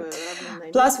Greek.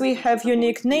 Plus, we have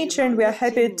unique nature, and we are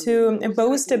happy to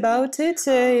boast about it.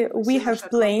 We have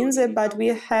plains, but we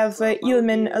have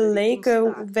Ilmen Lake,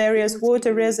 various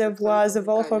water reservoirs,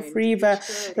 Volkhov River,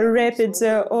 rapids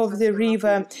of the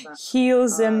river,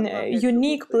 hills,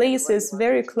 unique places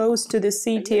very close to the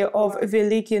city of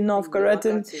Veliki Novgorod.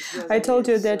 I told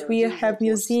you that we have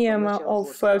museum of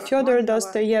Fyodor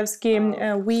Dostoevsky.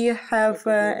 We have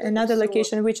another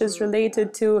location which is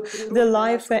related to the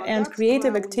life and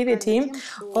creative activity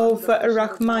of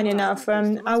Rachmaninoff.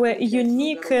 Our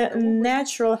unique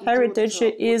natural heritage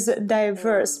is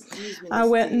diverse.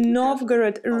 Our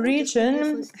Novgorod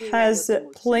region has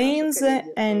plains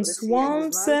and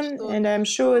swamps, and I'm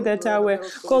sure that our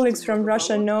colleagues from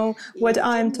Russia know what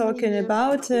I'm talking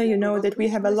about. You know that we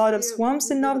have a lot of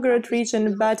swamps in Novgorod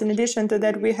region, but in addition to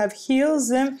that we have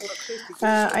hills.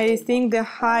 I think the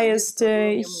highest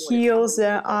hills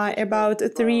are about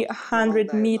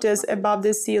 300 meters above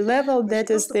the sea level.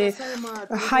 That is the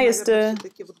highest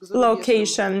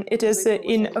location. It is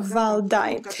in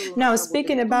Valdai. Now,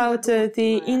 speaking about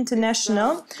the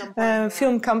international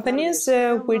film companies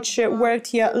which worked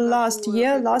here last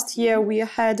year we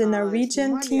had a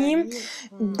Norwegian team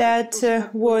that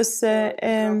was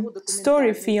a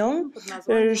story film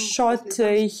shot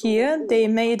here. They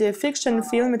made a fiction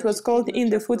film. It was called In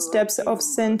the Footsteps of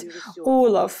St.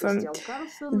 Olaf.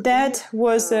 That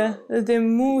was the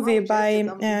movie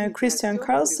by Christian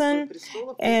Carlson,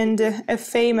 and a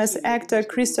famous actor,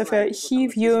 Christopher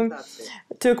Hivju,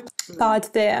 took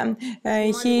part there.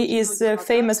 He is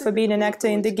famous for being an actor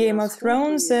in the Game of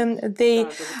Thrones. They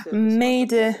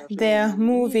made their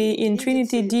movie in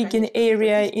Trinity Digging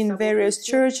area, in various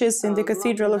churches, in the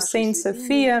Cathedral of Saint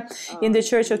Sophia, in the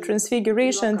Church of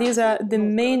Transfiguration. These are the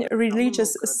main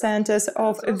religious centers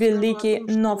of Veliki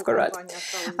Novgorod.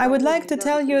 I would like to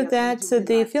tell you that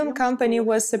the film company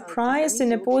was surprised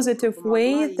in a positive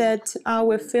way that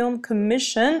our film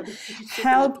commission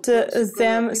helped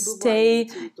them stay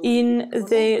in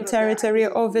the territory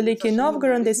of Veliki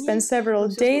Novgorod. They spent several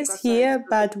days here,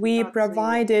 but we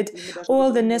provided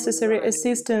all the necessary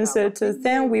assistance to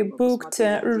them. We booked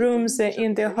rooms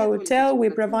in the hotel. We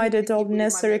provided all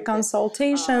necessary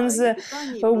consultations.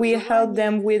 We helped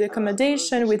them with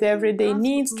accommodation, with everyday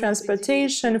needs,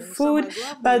 transportation, food.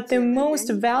 But the most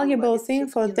valuable thing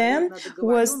for them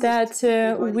was that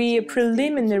we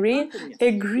preliminarily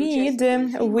agreed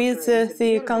with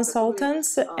the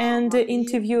consultants and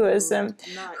interviewers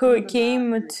who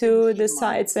came to the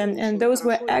sites, and those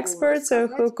were experts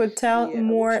who could tell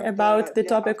more about the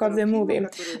topic of the movie.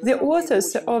 The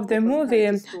authors of the movie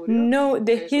know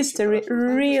the history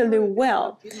really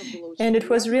well, and it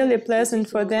was really pleasant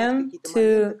for them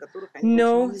to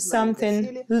know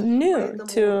something new,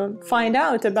 to find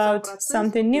out about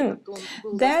something new.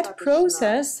 That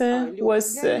process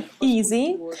was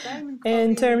easy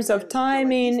in terms of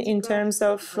timing, in terms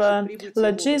of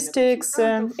logistics.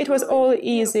 It was all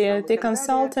easy. The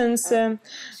consultants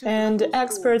and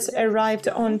experts arrived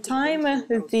on time.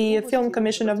 The Film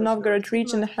Commission of Novgorod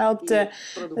region helped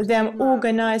them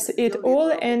organize it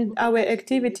all, and our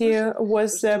activity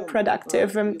was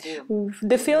productive.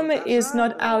 The film is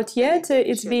not out yet.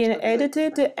 It's being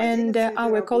edited, and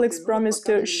our colleagues promised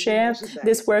to share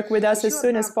this work with us as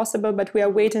soon as possible, but we are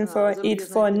waiting for it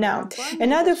for now.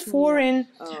 Another foreign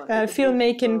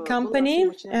filmmaking company,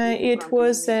 it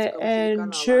was a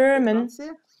German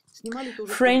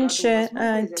French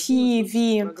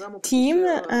TV team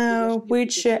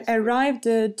which arrived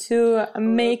to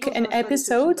make an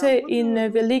episode in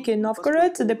Veliki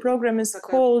Novgorod. The program is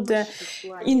called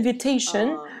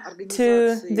Invitation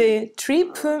to the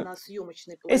Trip.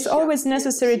 It's always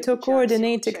necessary to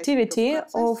coordinate activity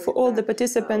of all the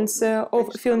participants of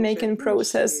filmmaking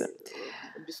process.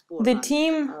 The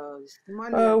team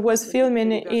was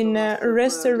filming in a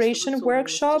restoration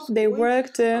workshop. They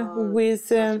worked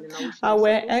with our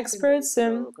experts.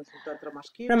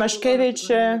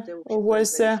 Ramashkevich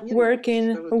was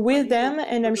working with them,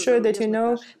 and I'm sure that you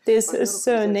know this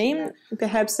surname.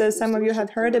 Perhaps some of you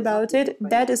have heard about it.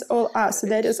 That is all us.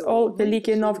 That is all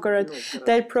Veliki Novgorod.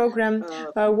 That program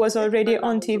was already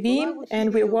on TV,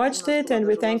 and we watched it, and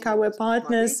we thank our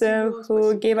partners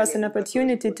who gave us an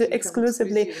opportunity to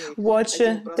exclusively watch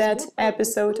that that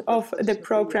episode of the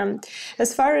program.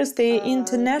 As far as the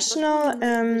international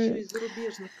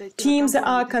teams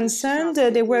are concerned,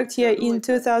 they worked here in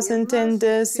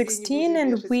 2016,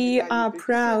 and we are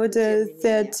proud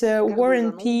that War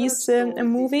and Peace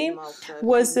movie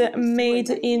was made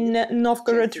in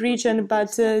Novgorod region,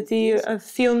 but the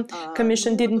film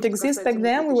commission didn't exist back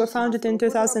then. We were founded in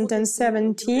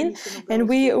 2017, and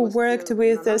we worked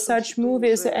with such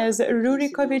movies as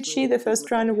Rurikovici. The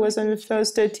first run was on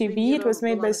First TV. It was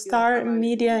made by Star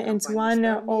Media, and it's one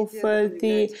of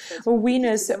the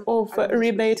winners of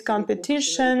rebate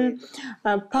competition.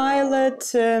 Pilot,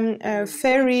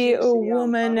 Ferry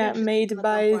Woman, made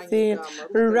by the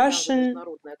Russian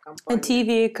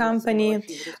TV company.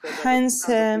 Hence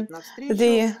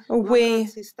the way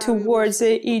towards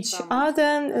each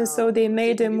other. So they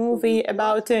made a movie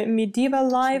about medieval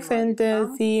life, and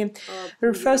the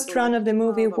first run of the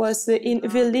movie was in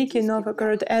Veliki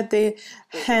Novgorod at the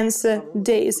Hans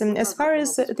days. And as far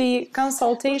as the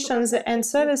consultations and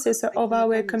services of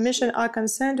our commission are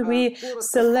concerned, we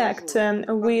select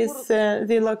with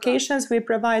the locations, we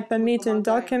provide permit and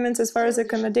documents. As far as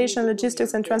accommodation,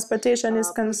 logistics and transportation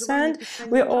is concerned,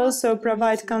 we also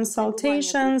provide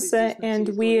consultations and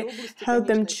we help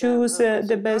them choose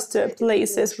the best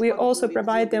places. We also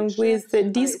provide them with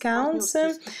discounts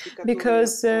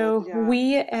because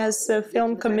we as a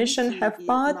film commission have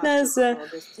partners,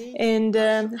 and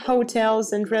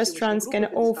hotels and restaurants can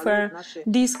offer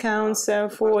discounts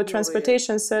for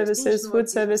transportation services, food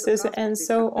services, and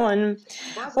so on.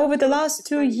 Over the last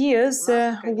 2 years,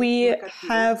 we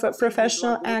have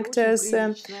professional actors.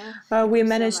 We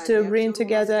managed to bring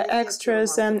together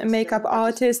extras and makeup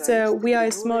artists. We are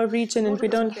a small region and we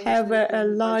don't have a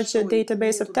large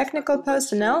database of technical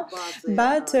personnel,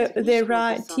 but there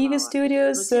are TV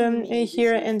studios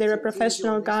here and there are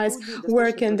professional guys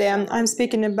working there. I'm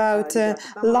speaking about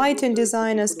lighting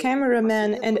designers,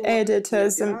 cameramen, and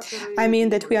editors. I mean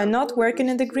that we are not working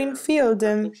in the green field.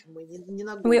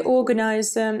 We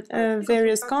organize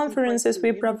various conferences.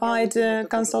 We provide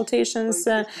consultations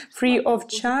free of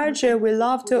charge. We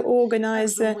love to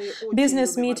organize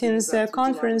business meetings,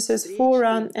 conferences,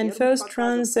 fora, and first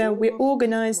runs. We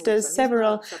organized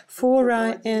several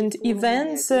fora and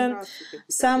events.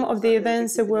 Some of the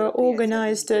events were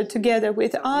organized together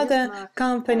with other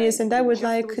companies, and I would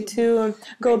like to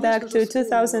go back to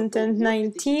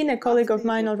 2019. A colleague of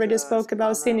mine already spoke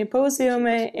about Cineposium,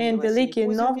 and Veliki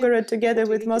Novgorod, together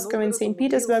with Moscow and St.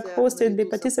 Petersburg, hosted the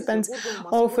participants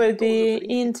of the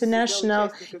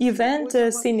international event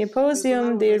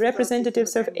Cineposium. The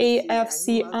representatives of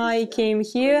AFCI came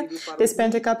here. They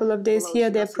spent a couple of days here.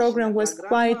 Their program was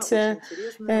quite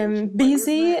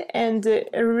busy and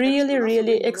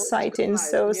really exciting.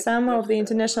 So some of the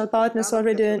international partners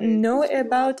already know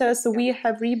about us. We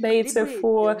have rebates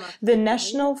for the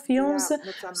national films.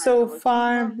 So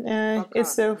far,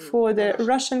 it's for the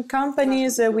Russian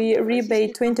companies. We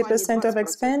rebate 20% of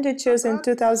expenditures. In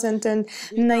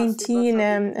 2019,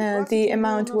 the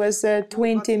amount was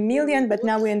 20 million, but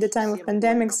now we're in the time of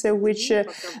pandemics, which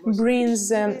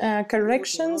brings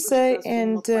corrections.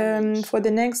 And for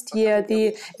the next year,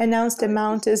 the announced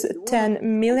amount is 10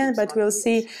 million, but we'll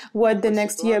see what the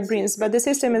next year brings. But the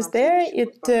system is there.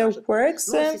 It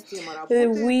works.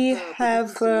 We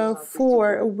have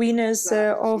 4 winners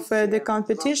of the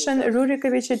competition.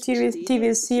 Rurikovici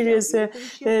TV series,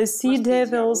 Sea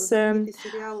Devils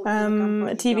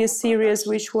TV series,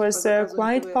 which was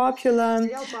quite popular.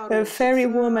 Ferry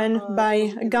Woman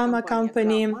by Gamma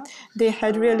Company. They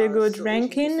had really good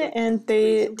ranking, and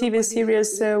the TV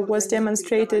series was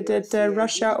demonstrated at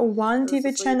Russia 1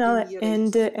 TV channel,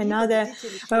 and another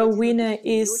winner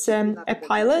is a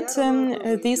pilot.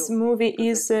 This movie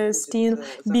is still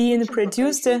being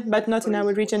produced, but not in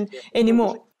our region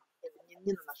anymore.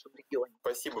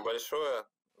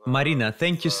 Marina,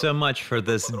 thank you so much for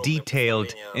this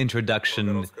detailed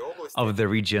introduction of the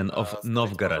region of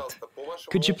Novgorod.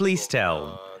 Could you please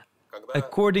tell,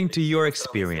 according to your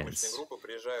experience,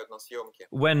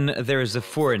 when there is a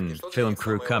foreign film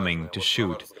crew coming to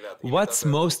shoot, what's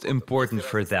most important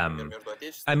for them?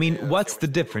 I mean, what's the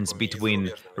difference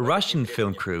between Russian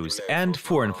film crews and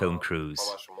foreign film crews?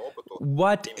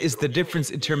 What is the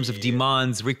difference in terms of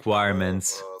demands,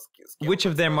 requirements? Which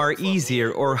of them are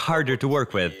easier or harder to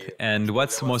work with? And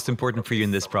what's most important for you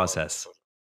in this process?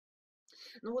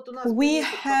 We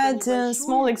had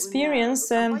small experience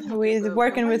with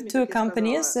working with 2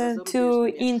 companies, 2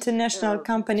 international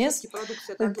companies.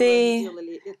 They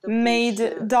made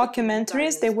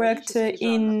documentaries. They worked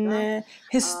in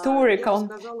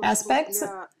historical aspects.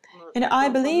 And I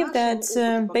believe that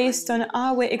based on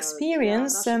our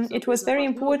experience, it was very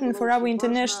important for our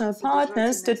international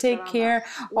partners to take care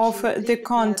of the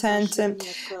content.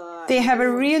 They have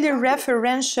a really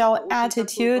referential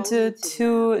attitude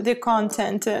to the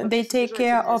content. They take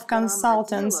care of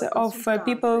consultants, of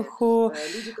people who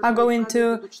are going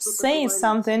to say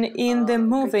something in the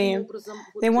movie.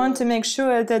 They want to make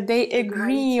sure that they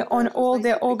agree on all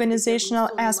the organizational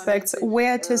aspects,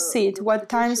 where to sit, what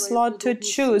time slot to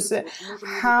choose,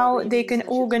 how they can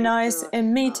organize a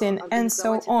meeting, and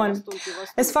so on.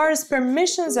 As far as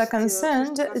permissions are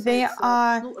concerned, they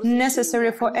are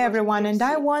necessary for everyone, and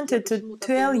I wanted to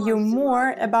tell you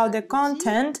more about the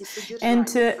content and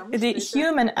the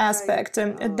human aspect.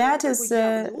 That is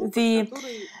the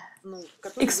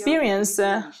experience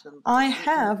I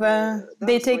have.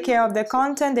 They take care of the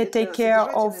content, they take care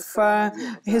of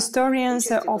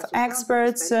historians, of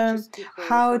experts,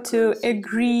 how to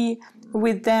agree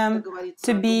with them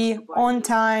to be on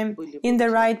time, in the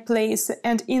right place,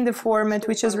 and in the format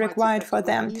which is required for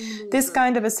them. This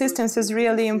kind of assistance is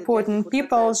really important.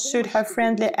 People should have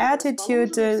friendly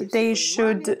attitude, they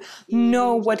should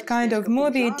know what kind of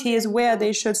movie it is, where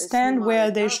they should stand, where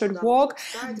they should walk.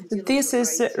 This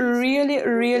is really,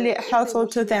 really helpful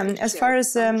to them. As far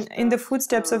as In the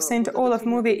Footsteps of St. Olaf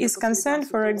movie is concerned,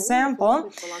 for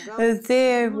example,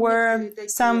 there were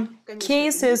some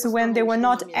cases when they were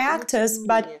not actors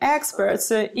but experts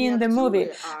in the movie.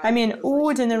 I mean,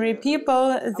 ordinary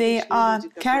people, they are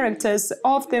characters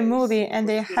of the movie, and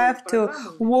they have to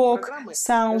walk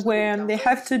somewhere, they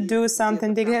have to do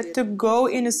something, they have to go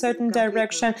in a certain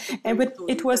direction, and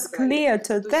it was clear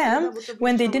to them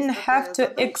when they didn't have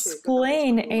to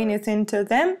explain anything to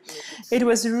them. It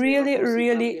was really,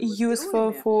 really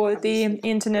useful for the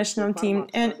international team.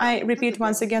 And I repeat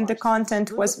once again, the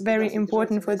content was very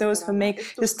important for those who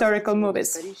make historical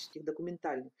movies.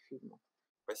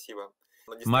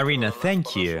 Marina,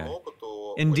 thank you.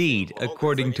 Indeed,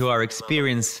 according to our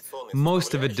experience,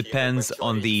 most of it depends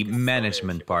on the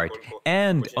management part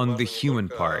and on the human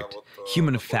part,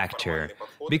 human factor,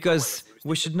 because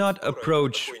we should not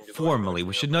approach formally.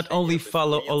 We should not only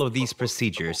follow all of these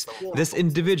procedures. This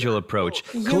individual approach,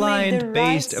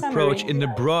 client-based approach in the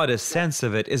broadest sense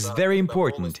of it, is very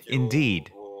important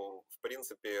indeed.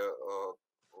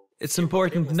 It's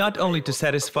important not only to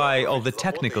satisfy all the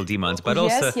technical demands, but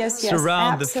also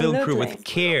surround the film crew with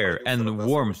care and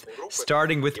warmth,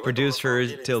 starting with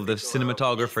producers till the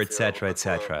cinematographer, etc.,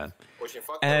 etc.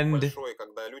 And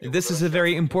this is a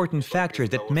very important factor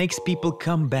that makes people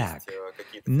come back.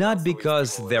 Not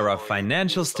because there are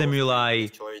financial stimuli,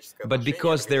 but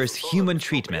because there is human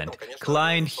treatment,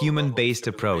 client human-based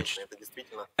approach.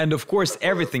 And of course,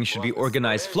 everything should be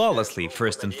organized flawlessly,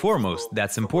 first and foremost,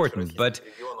 that's important, but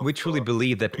we truly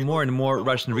believe that more and more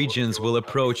Russian regions will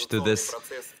approach to this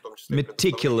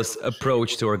meticulous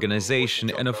approach to organization,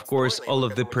 and of course, all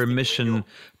of the permission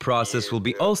process will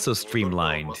be also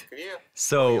streamlined.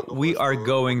 So we are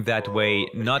going that way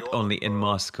not only in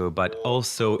Moscow, but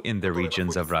also in the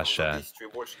regions of Russia,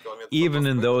 even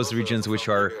in those regions which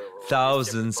are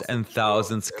thousands and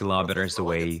thousands kilometers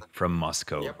away from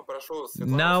Moscow.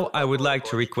 Now I would like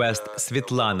to request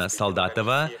Svetlana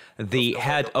Soldatova, the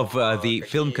head of the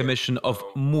Film Commission of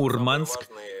Murmansk,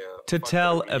 to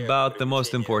tell about the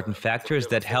most important factors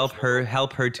that help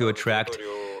her to attract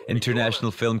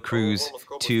international film crews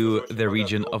to the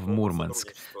region of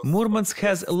Murmansk. Murmansk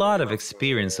has a lot of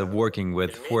experience of working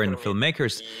with foreign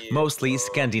filmmakers, mostly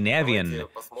Scandinavian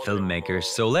filmmakers.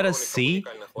 So let us see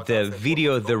the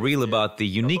video, the reel about the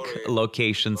unique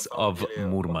locations of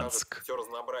Murmansk.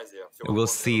 We'll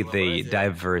see the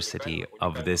diversity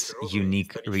of this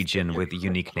unique region with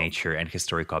unique nature and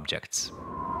historic objects.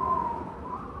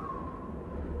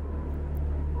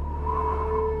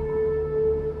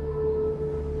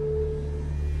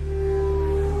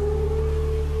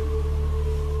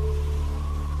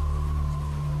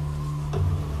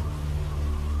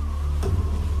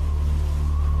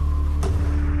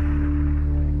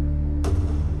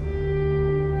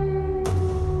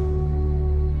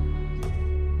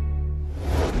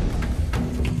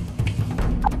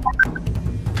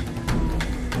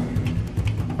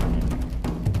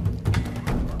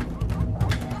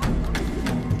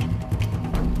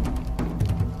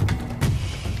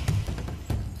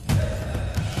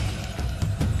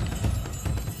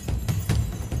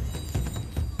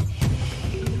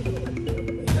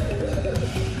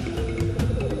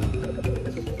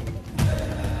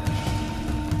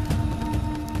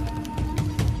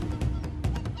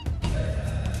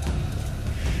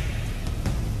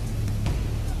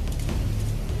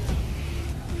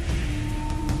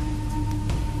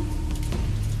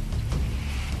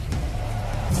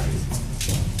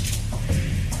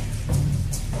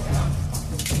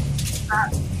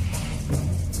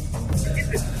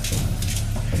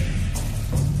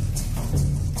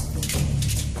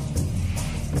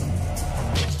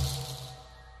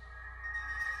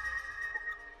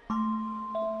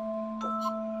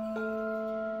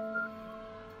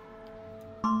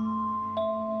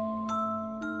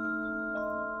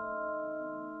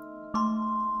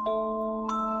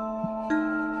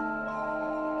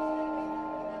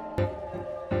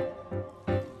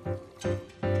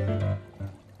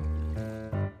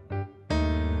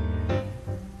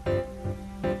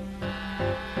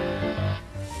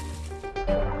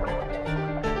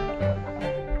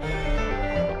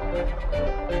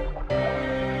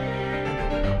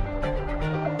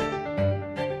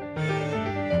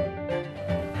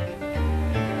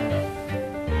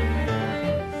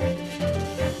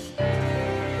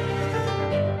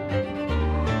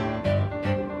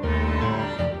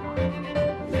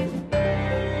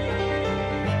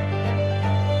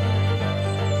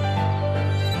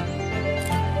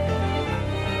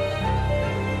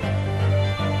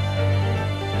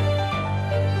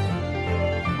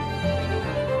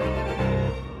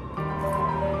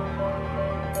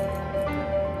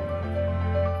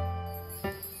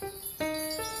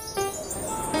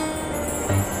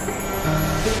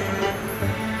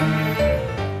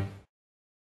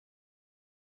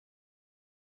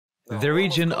 The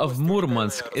region of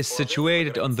Murmansk is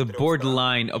situated on the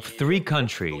borderline of 3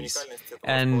 countries,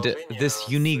 and this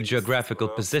unique geographical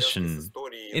position,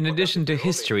 in addition to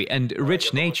history and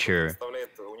rich nature,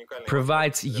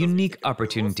 provides unique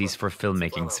opportunities for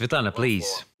filmmaking. Svetlana,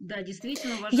 please.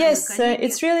 Yes,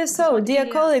 it's really so. Dear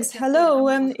colleagues, hello.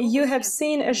 You have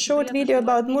seen a short video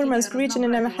about Murmansk region,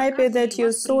 and I'm happy that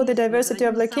you saw the diversity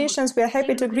of locations. We are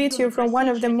happy to greet you from one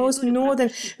of the most northern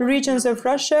regions of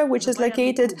Russia, which is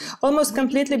located almost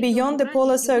completely beyond the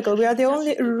polar circle. We are the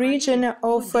only region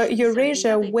of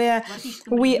Eurasia where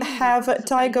we have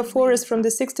taiga forest from the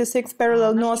 66th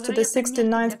parallel north to the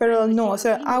 69th parallel north.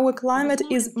 Our climate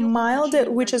is mild,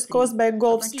 which is caused by a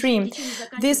Gulf Stream.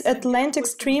 This Atlantic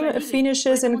Stream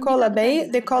finishes in Kola Bay.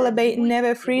 The Kola Bay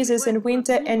never freezes in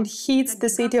winter and heats the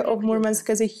city of Murmansk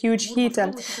as a huge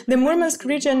heater. The Murmansk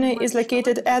region is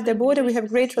located at the border. We have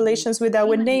great relations with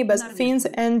our neighbors, Finns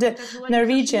and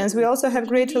Norwegians. We also have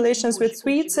great relations with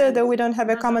Swedes, though we don't have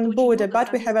a common border,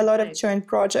 but we have a lot of joint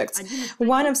projects.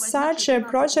 One of such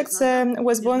projects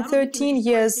was born 13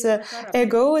 years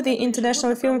ago, the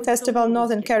International Film Festival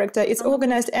Northern Character. It's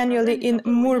organized annually in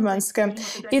Murmansk.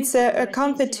 It's a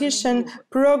competition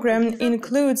program,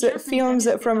 includes films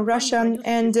from Russia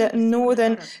and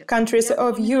northern countries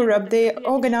of Europe. The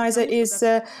organizer is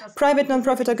a private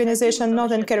non-profit organization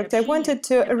Northern Character. I wanted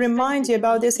to remind you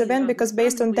about this event because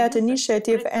based on that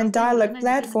initiative and dialogue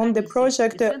platform, the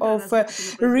project of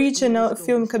Regional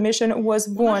Film Commission was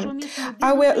born.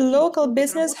 Our local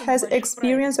business has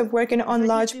experience of working on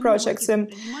large projects.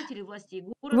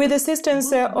 With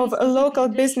assistance of local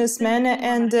businessmen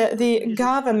and the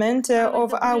government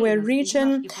of our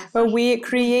region, we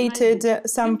created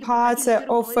some parts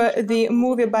of the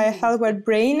movie by Halvard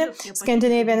Brain,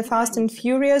 Scandinavian Fast and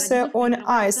Furious, on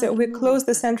ice. We closed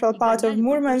the central part of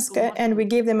Murmansk and we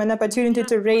gave them an opportunity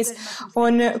to race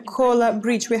on Kola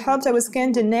Bridge. We helped our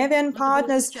Scandinavian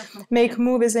partners make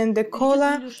movies in the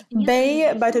Kola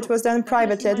Bay, but it was done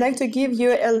privately. I'd like to give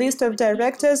you a list of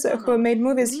directors who made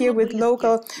movies here with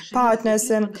local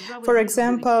partners. For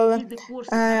example,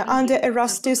 Under a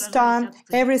Rusty Star,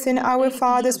 Everything Our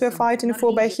Fathers Were Fighting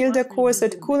For by Hilda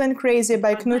Korsett, Cool and Crazy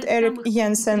by Knut Erik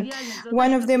Jensen.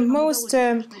 One of the most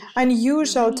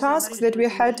unusual tasks that we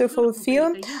had to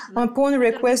fulfill upon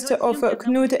request of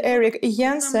Knut Erik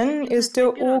Jensen is to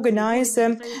organize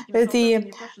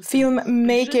the film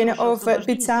making of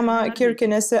Pitsama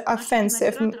Kirkenes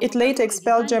offensive. It later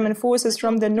expelled German forces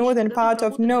from the northern part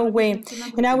of Norway.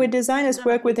 And our designers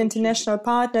work with international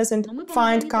partners and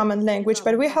find common language.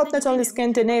 But we help not only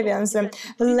Scandinavians.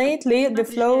 Lately, the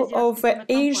flow of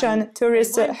Asian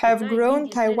tourists have grown.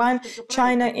 Taiwan,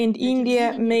 China, and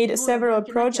India made several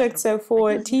projects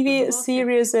for TV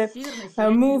series,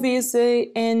 movies,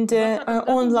 and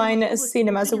online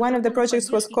cinemas. One of the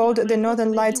projects was called The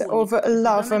Northern Lights of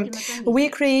Love. We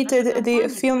created the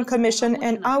Film Commission,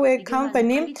 and our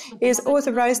company is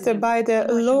authorized by the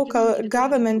local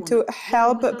government to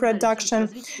help production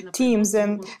teams.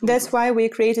 That's why we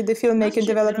created the Filmmaking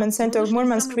Development Center of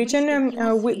Murmansk region.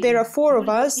 There are 4 of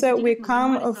us. We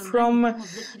come from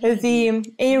the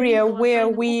area where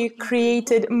we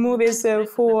created movies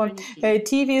for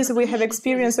TVs. We have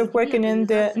experience of working in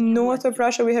the north of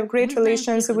Russia. We have great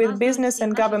relations with business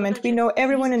and government. We know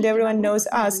everyone and everyone knows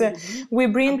us. We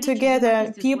bring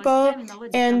together people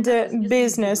and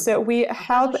business. We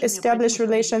help establish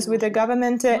relations with the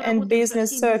government and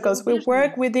business circles. We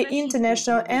work with with the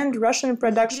international and Russian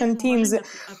production teams.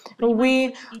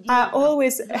 We are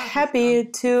always happy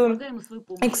to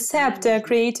accept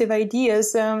creative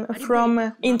ideas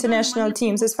from international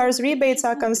teams. As far as rebates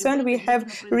are concerned, we have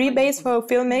rebates for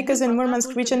filmmakers in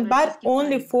Murmansk region, but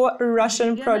only for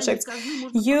Russian projects.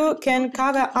 You can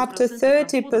cover up to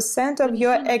 30% of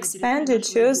your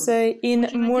expenditures in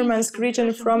Murmansk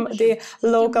region from the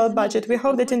local budget. We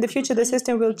hope that in the future the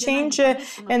system will change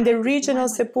and the regional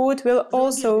support will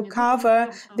also cover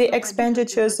the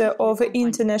expenditures of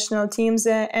international teams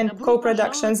and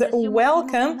co-productions.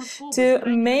 Welcome to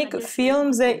make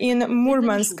films in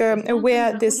Murmansk,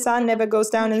 where the sun never goes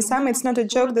down in summer. It's not a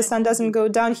joke, the sun doesn't go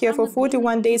down here for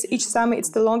 41 days each summer. It's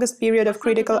the longest period of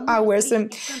critical hours.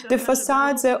 The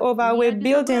facades of our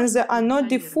buildings are not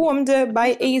deformed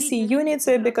by AC units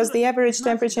because the average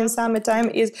temperature in summertime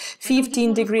is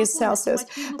 15 degrees Celsius.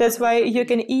 That's why you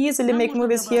can easily make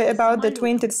movies here about the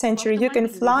 20th century. You can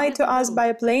fly to us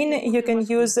by plane, you can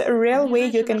use a railway,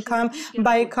 you can come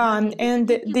by car. And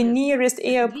the nearest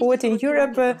airport in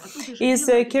Europe is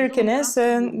Kirkenes.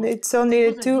 It's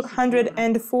only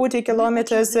 240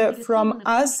 kilometers from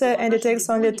us, and it takes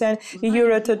only 10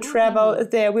 euro to travel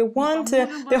there. We want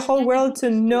the whole world to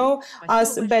know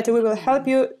us better. We will help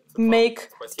you make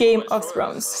Game of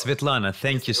Thrones. Svetlana,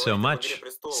 thank you so much.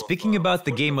 Speaking about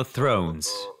the Game of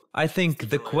Thrones, I think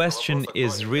the question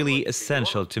is really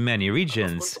essential to many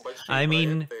regions. I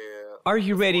mean, are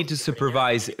you ready to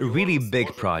supervise really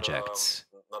big projects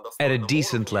at a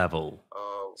decent level,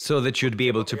 so that you'd be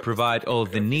able to provide all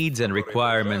the needs and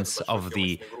requirements of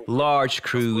the large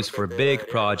crews for big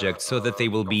projects, so that they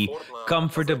will be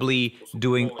comfortably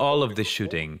doing all of the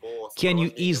shooting? Can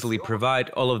you easily provide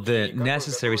all of the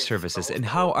necessary services? And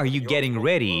how are you getting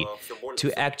ready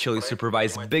to actually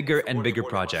supervise bigger and bigger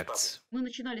projects?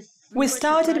 We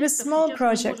started with small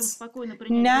projects.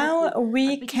 Now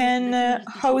we can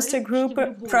host a group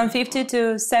from 50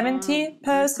 to 70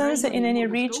 persons in any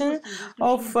region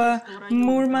of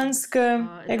Murmansk,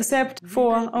 except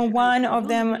for one of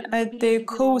them at the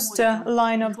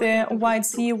coastline of the White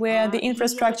Sea, where the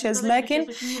infrastructure is lacking.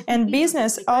 And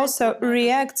business also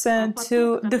reacts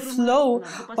to the flow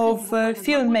of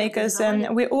filmmakers.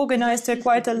 We organized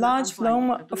quite a large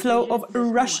flow of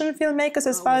Russian filmmakers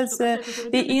as far as the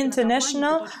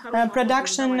international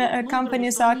production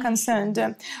companies are concerned.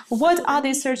 What are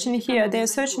they searching here? They're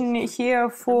searching here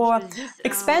for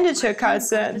expenditure cuts.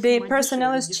 The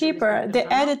personnel is cheaper,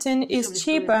 the editing is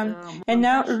cheaper, and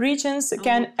now regions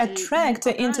can attract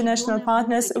international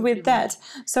partners with that.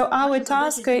 So our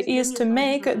task is to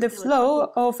make the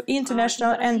flow of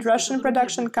international and Russian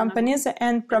production companies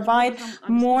and provide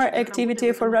more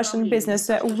activity for Russian business.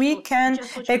 We can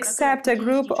accept a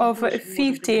group of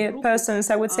 50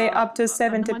 persons, I would say up to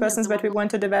 70 persons, but we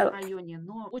want to develop.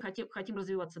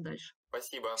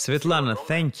 Svetlana,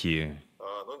 thank you.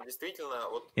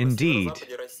 Indeed,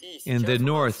 in the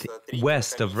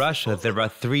northwest of Russia, there are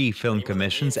 3 film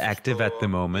commissions active at the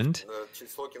moment,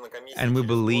 and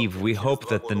we hope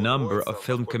that the number of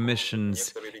film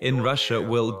commissions in Russia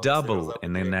will double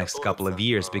in the next couple of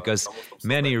years, because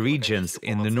many regions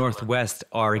in the northwest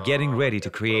are getting ready to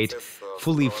create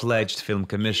fully fledged film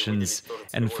commissions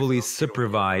and fully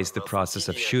supervise the process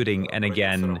of shooting, and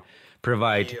again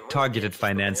provide targeted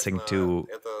financing to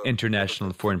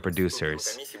international foreign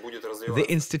producers. The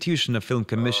institution of film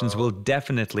commissions will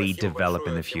definitely develop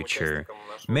in the future.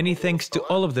 Many thanks to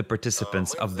all of the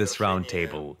participants of this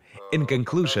roundtable. In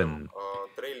conclusion,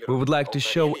 we would like to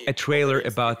show a trailer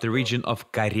about the region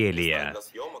of Karelia,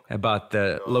 about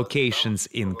the locations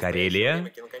in Karelia.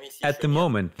 At the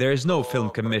moment, there is no film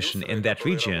commission in that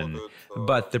region,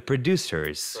 but the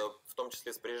producers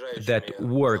that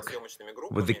work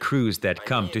with the crews that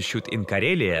come to shoot in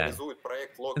Karelia,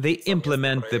 they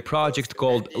implement the project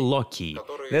called Loki.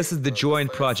 This is the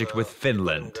joint project with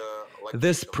Finland.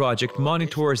 This project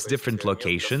monitors different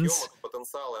locations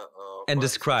and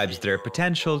describes their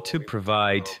potential to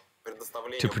provide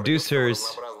to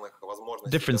producers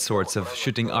different sorts of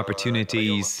shooting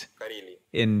opportunities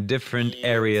in different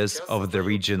areas of the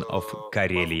region of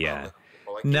Karelia.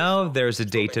 Now there's a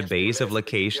database of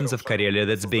locations of Karelia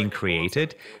that's being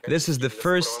created. This is the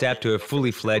first step to a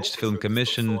fully fledged film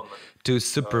commission to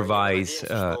supervise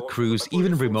crews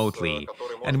even remotely,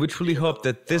 and we truly hope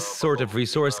that this sort of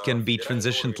resource can be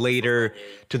transitioned later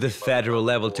to the federal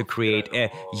level to create a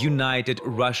united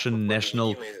Russian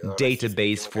national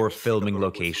database for filming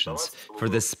locations for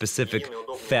this specific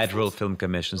federal film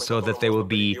commission, so that there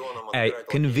will be a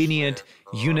convenient,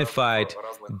 unified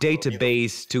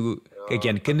database to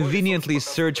again, conveniently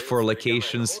search for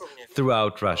locations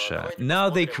throughout Russia. Now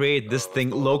they create this thing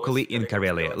locally in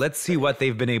Karelia. Let's see what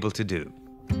they've been able to do.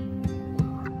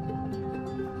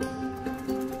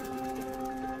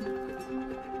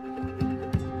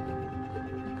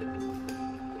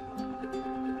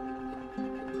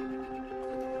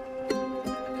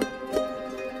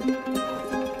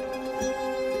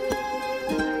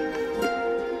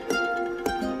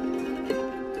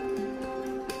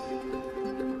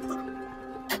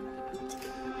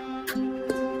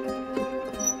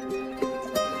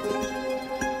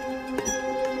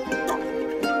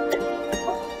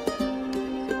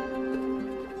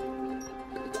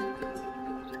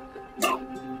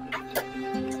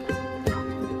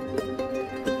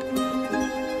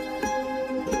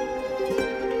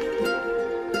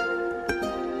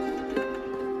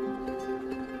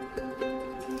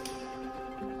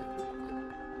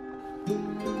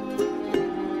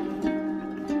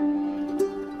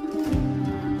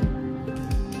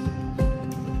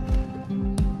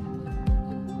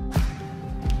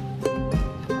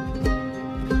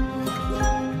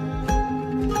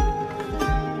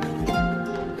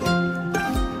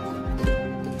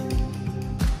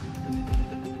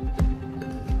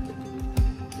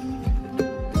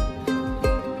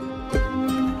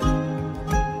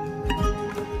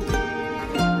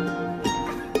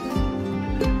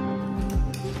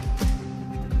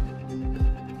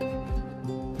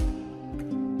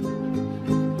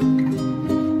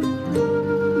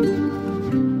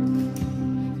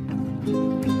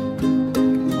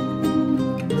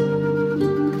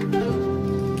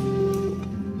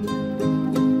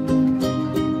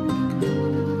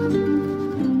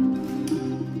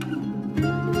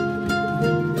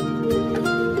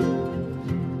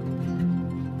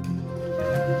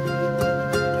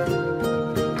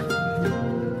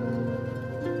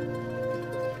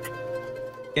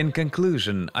 In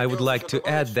conclusion, I would like to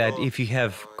add that if you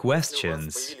have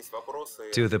questions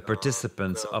to the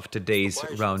participants of today's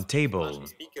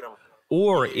roundtable,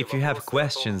 or if you have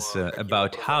questions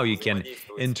about how you can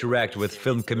interact with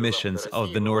film commissions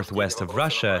of the northwest of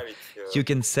Russia, you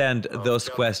can send those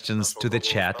questions to the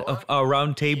chat of our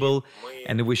roundtable,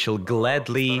 and we shall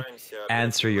gladly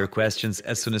answer your questions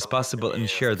as soon as possible and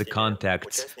share the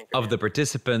contacts of the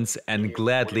participants and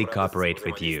gladly cooperate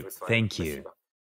with you. Thank you.